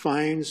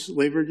 fines,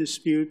 labor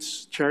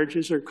disputes,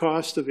 charges, or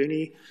costs of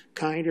any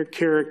kind or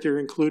character,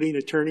 including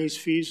attorney's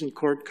fees and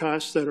court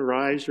costs that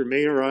arise or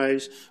may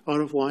arise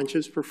out of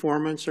launch's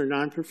performance or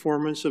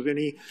non-performance of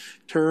any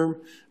term,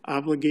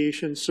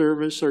 obligation,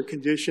 service, or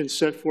condition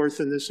set forth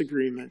in this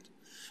agreement.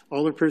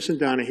 Alderperson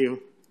Donahue.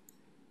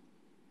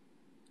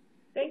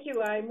 Thank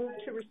you. I move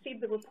to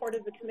receive the report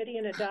of the committee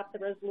and adopt the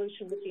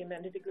resolution with the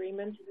amended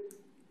agreement.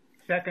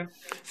 Second.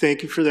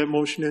 Thank you for that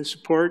motion and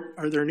support.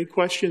 Are there any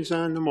questions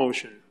on the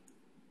motion?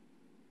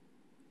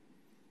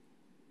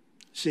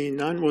 Seeing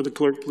none, will the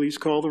clerk please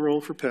call the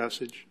roll for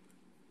passage?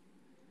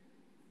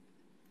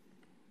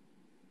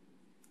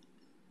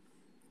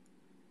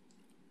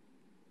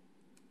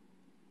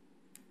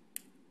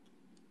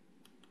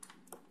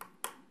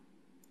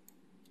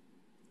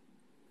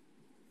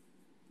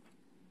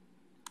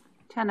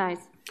 Ten ayes.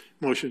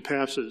 Motion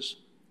passes.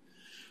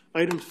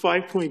 Item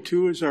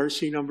 5.2 is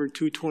RC number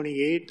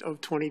 228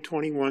 of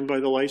 2021 by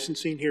the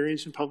Licensing,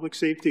 Hearings, and Public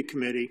Safety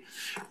Committee,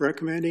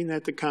 recommending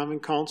that the Common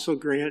Council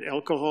grant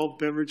alcohol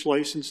beverage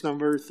license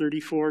number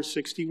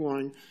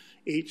 3461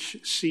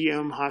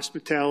 HCM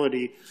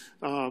Hospitality,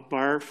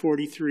 Bar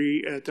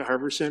 43 at the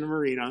Harbor Center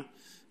Marina,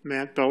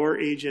 Matt Bauer,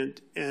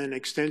 agent, an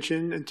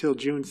extension until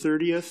June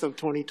 30th of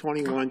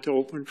 2021 to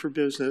open for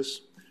business.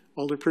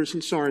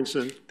 Alderperson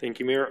Sorensen. Thank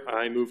you, Mayor.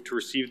 I move to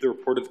receive the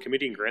report of the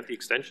committee and grant the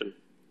extension.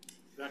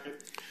 Second.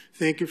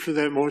 Thank you for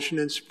that motion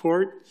and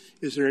support.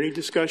 Is there any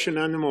discussion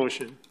on the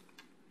motion?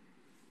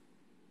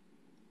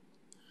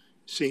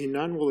 Seeing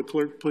none, will the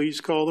clerk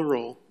please call the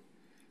roll?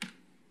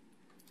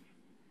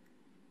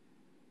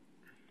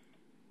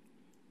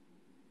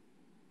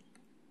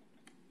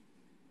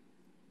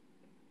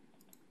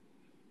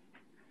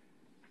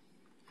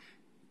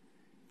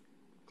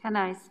 Ten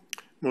ayes.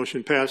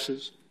 Motion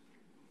passes.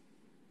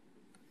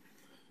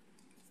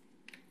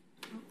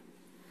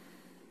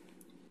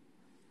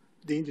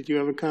 Dean, did you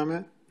have a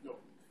comment? No.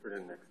 For the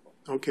next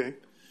one. Okay.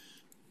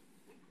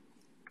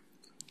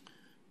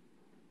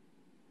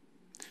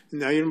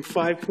 And item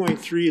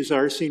 5.3 is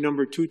RC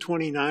number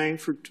 229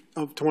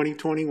 of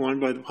 2021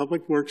 by the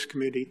Public Works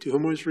Committee, to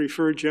whom was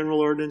referred General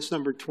Ordinance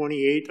number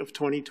 28 of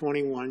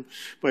 2021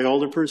 by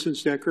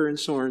Alderpersons Decker and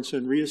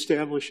Sorensen,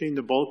 reestablishing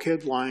the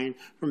bulkhead line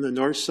from the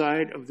north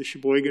side of the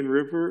Sheboygan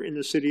River in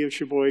the city of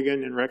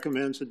Sheboygan, and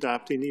recommends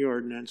adopting the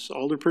ordinance.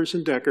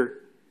 Alderperson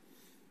Decker.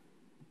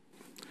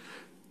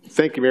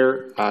 Thank you,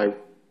 Mayor. I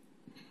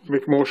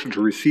make a motion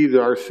to receive the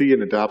RC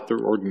and adopt the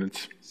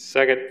ordinance.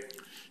 Second.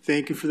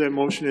 Thank you for that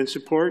motion and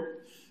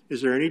support.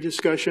 Is there any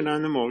discussion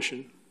on the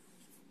motion?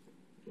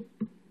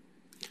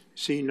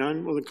 Seeing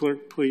none, will the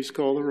clerk please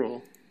call the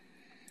roll?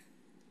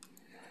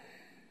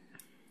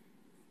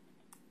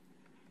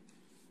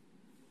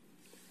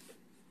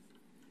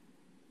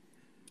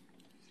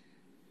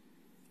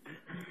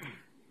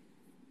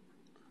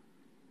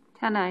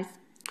 Ten ayes.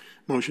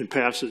 Motion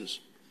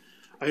passes.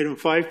 Item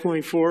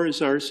 5.4 is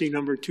RC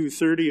number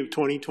 230 of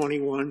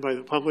 2021 by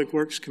the Public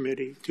Works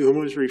Committee, to whom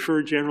was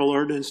referred General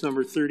Ordinance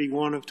number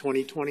 31 of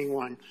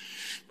 2021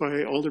 by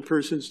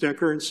Alderpersons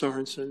Decker and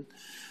Sorensen,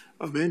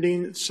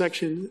 amending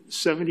section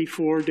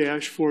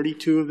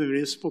 74-42 of the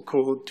Municipal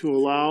Code to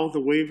allow the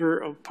waiver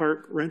of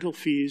park rental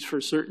fees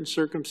for certain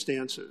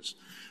circumstances.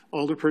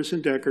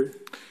 Alderperson Decker.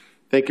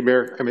 Thank you,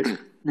 Mayor. I make a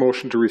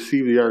motion to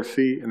receive the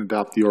RC and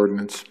adopt the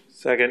ordinance.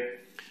 Second.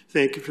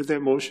 Thank you for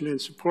that motion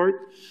and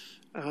support.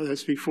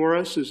 That's before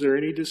us. Is there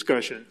any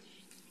discussion?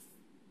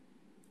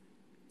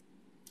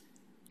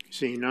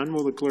 Seeing none,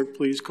 will the clerk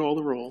please call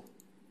the roll?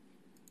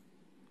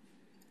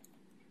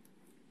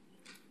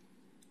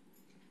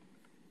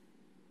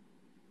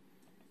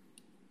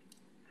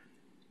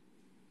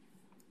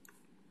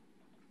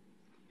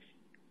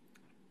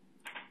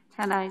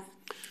 Ten ayes.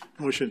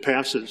 Motion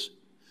passes.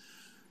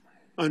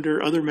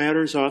 Under other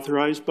matters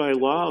authorized by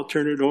law, I'll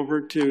turn it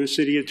over to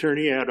City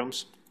Attorney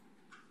Adams.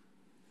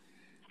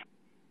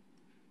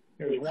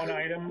 There's one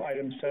item,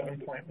 item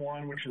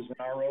 7.1, which is an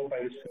RO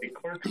by the city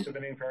clerk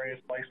submitting various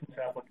license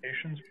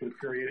applications for the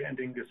period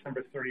ending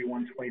December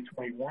 31,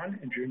 2021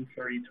 and June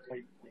 30,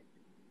 2020.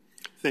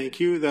 Thank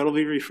you. That'll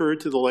be referred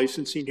to the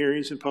Licensing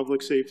Hearings and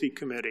Public Safety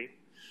Committee.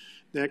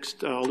 Next,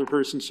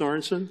 Alderperson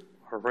Sorensen.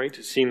 All right.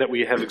 Seeing that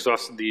we have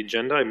exhausted the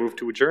agenda, I move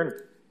to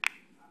adjourn.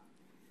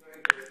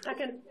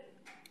 Second.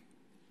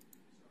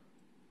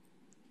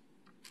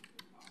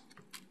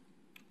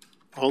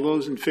 All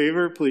those in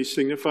favor, please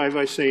signify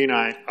by saying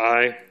aye.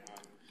 Aye.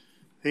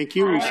 Thank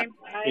you.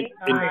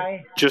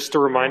 And just a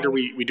reminder,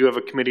 we do have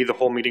a committee the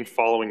whole meeting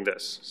following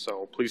this,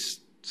 so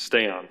please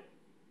stay on.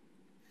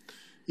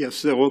 Yes,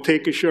 so we'll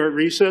take a short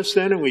recess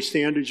then, and we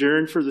stand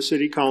adjourned for the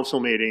City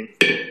Council meeting.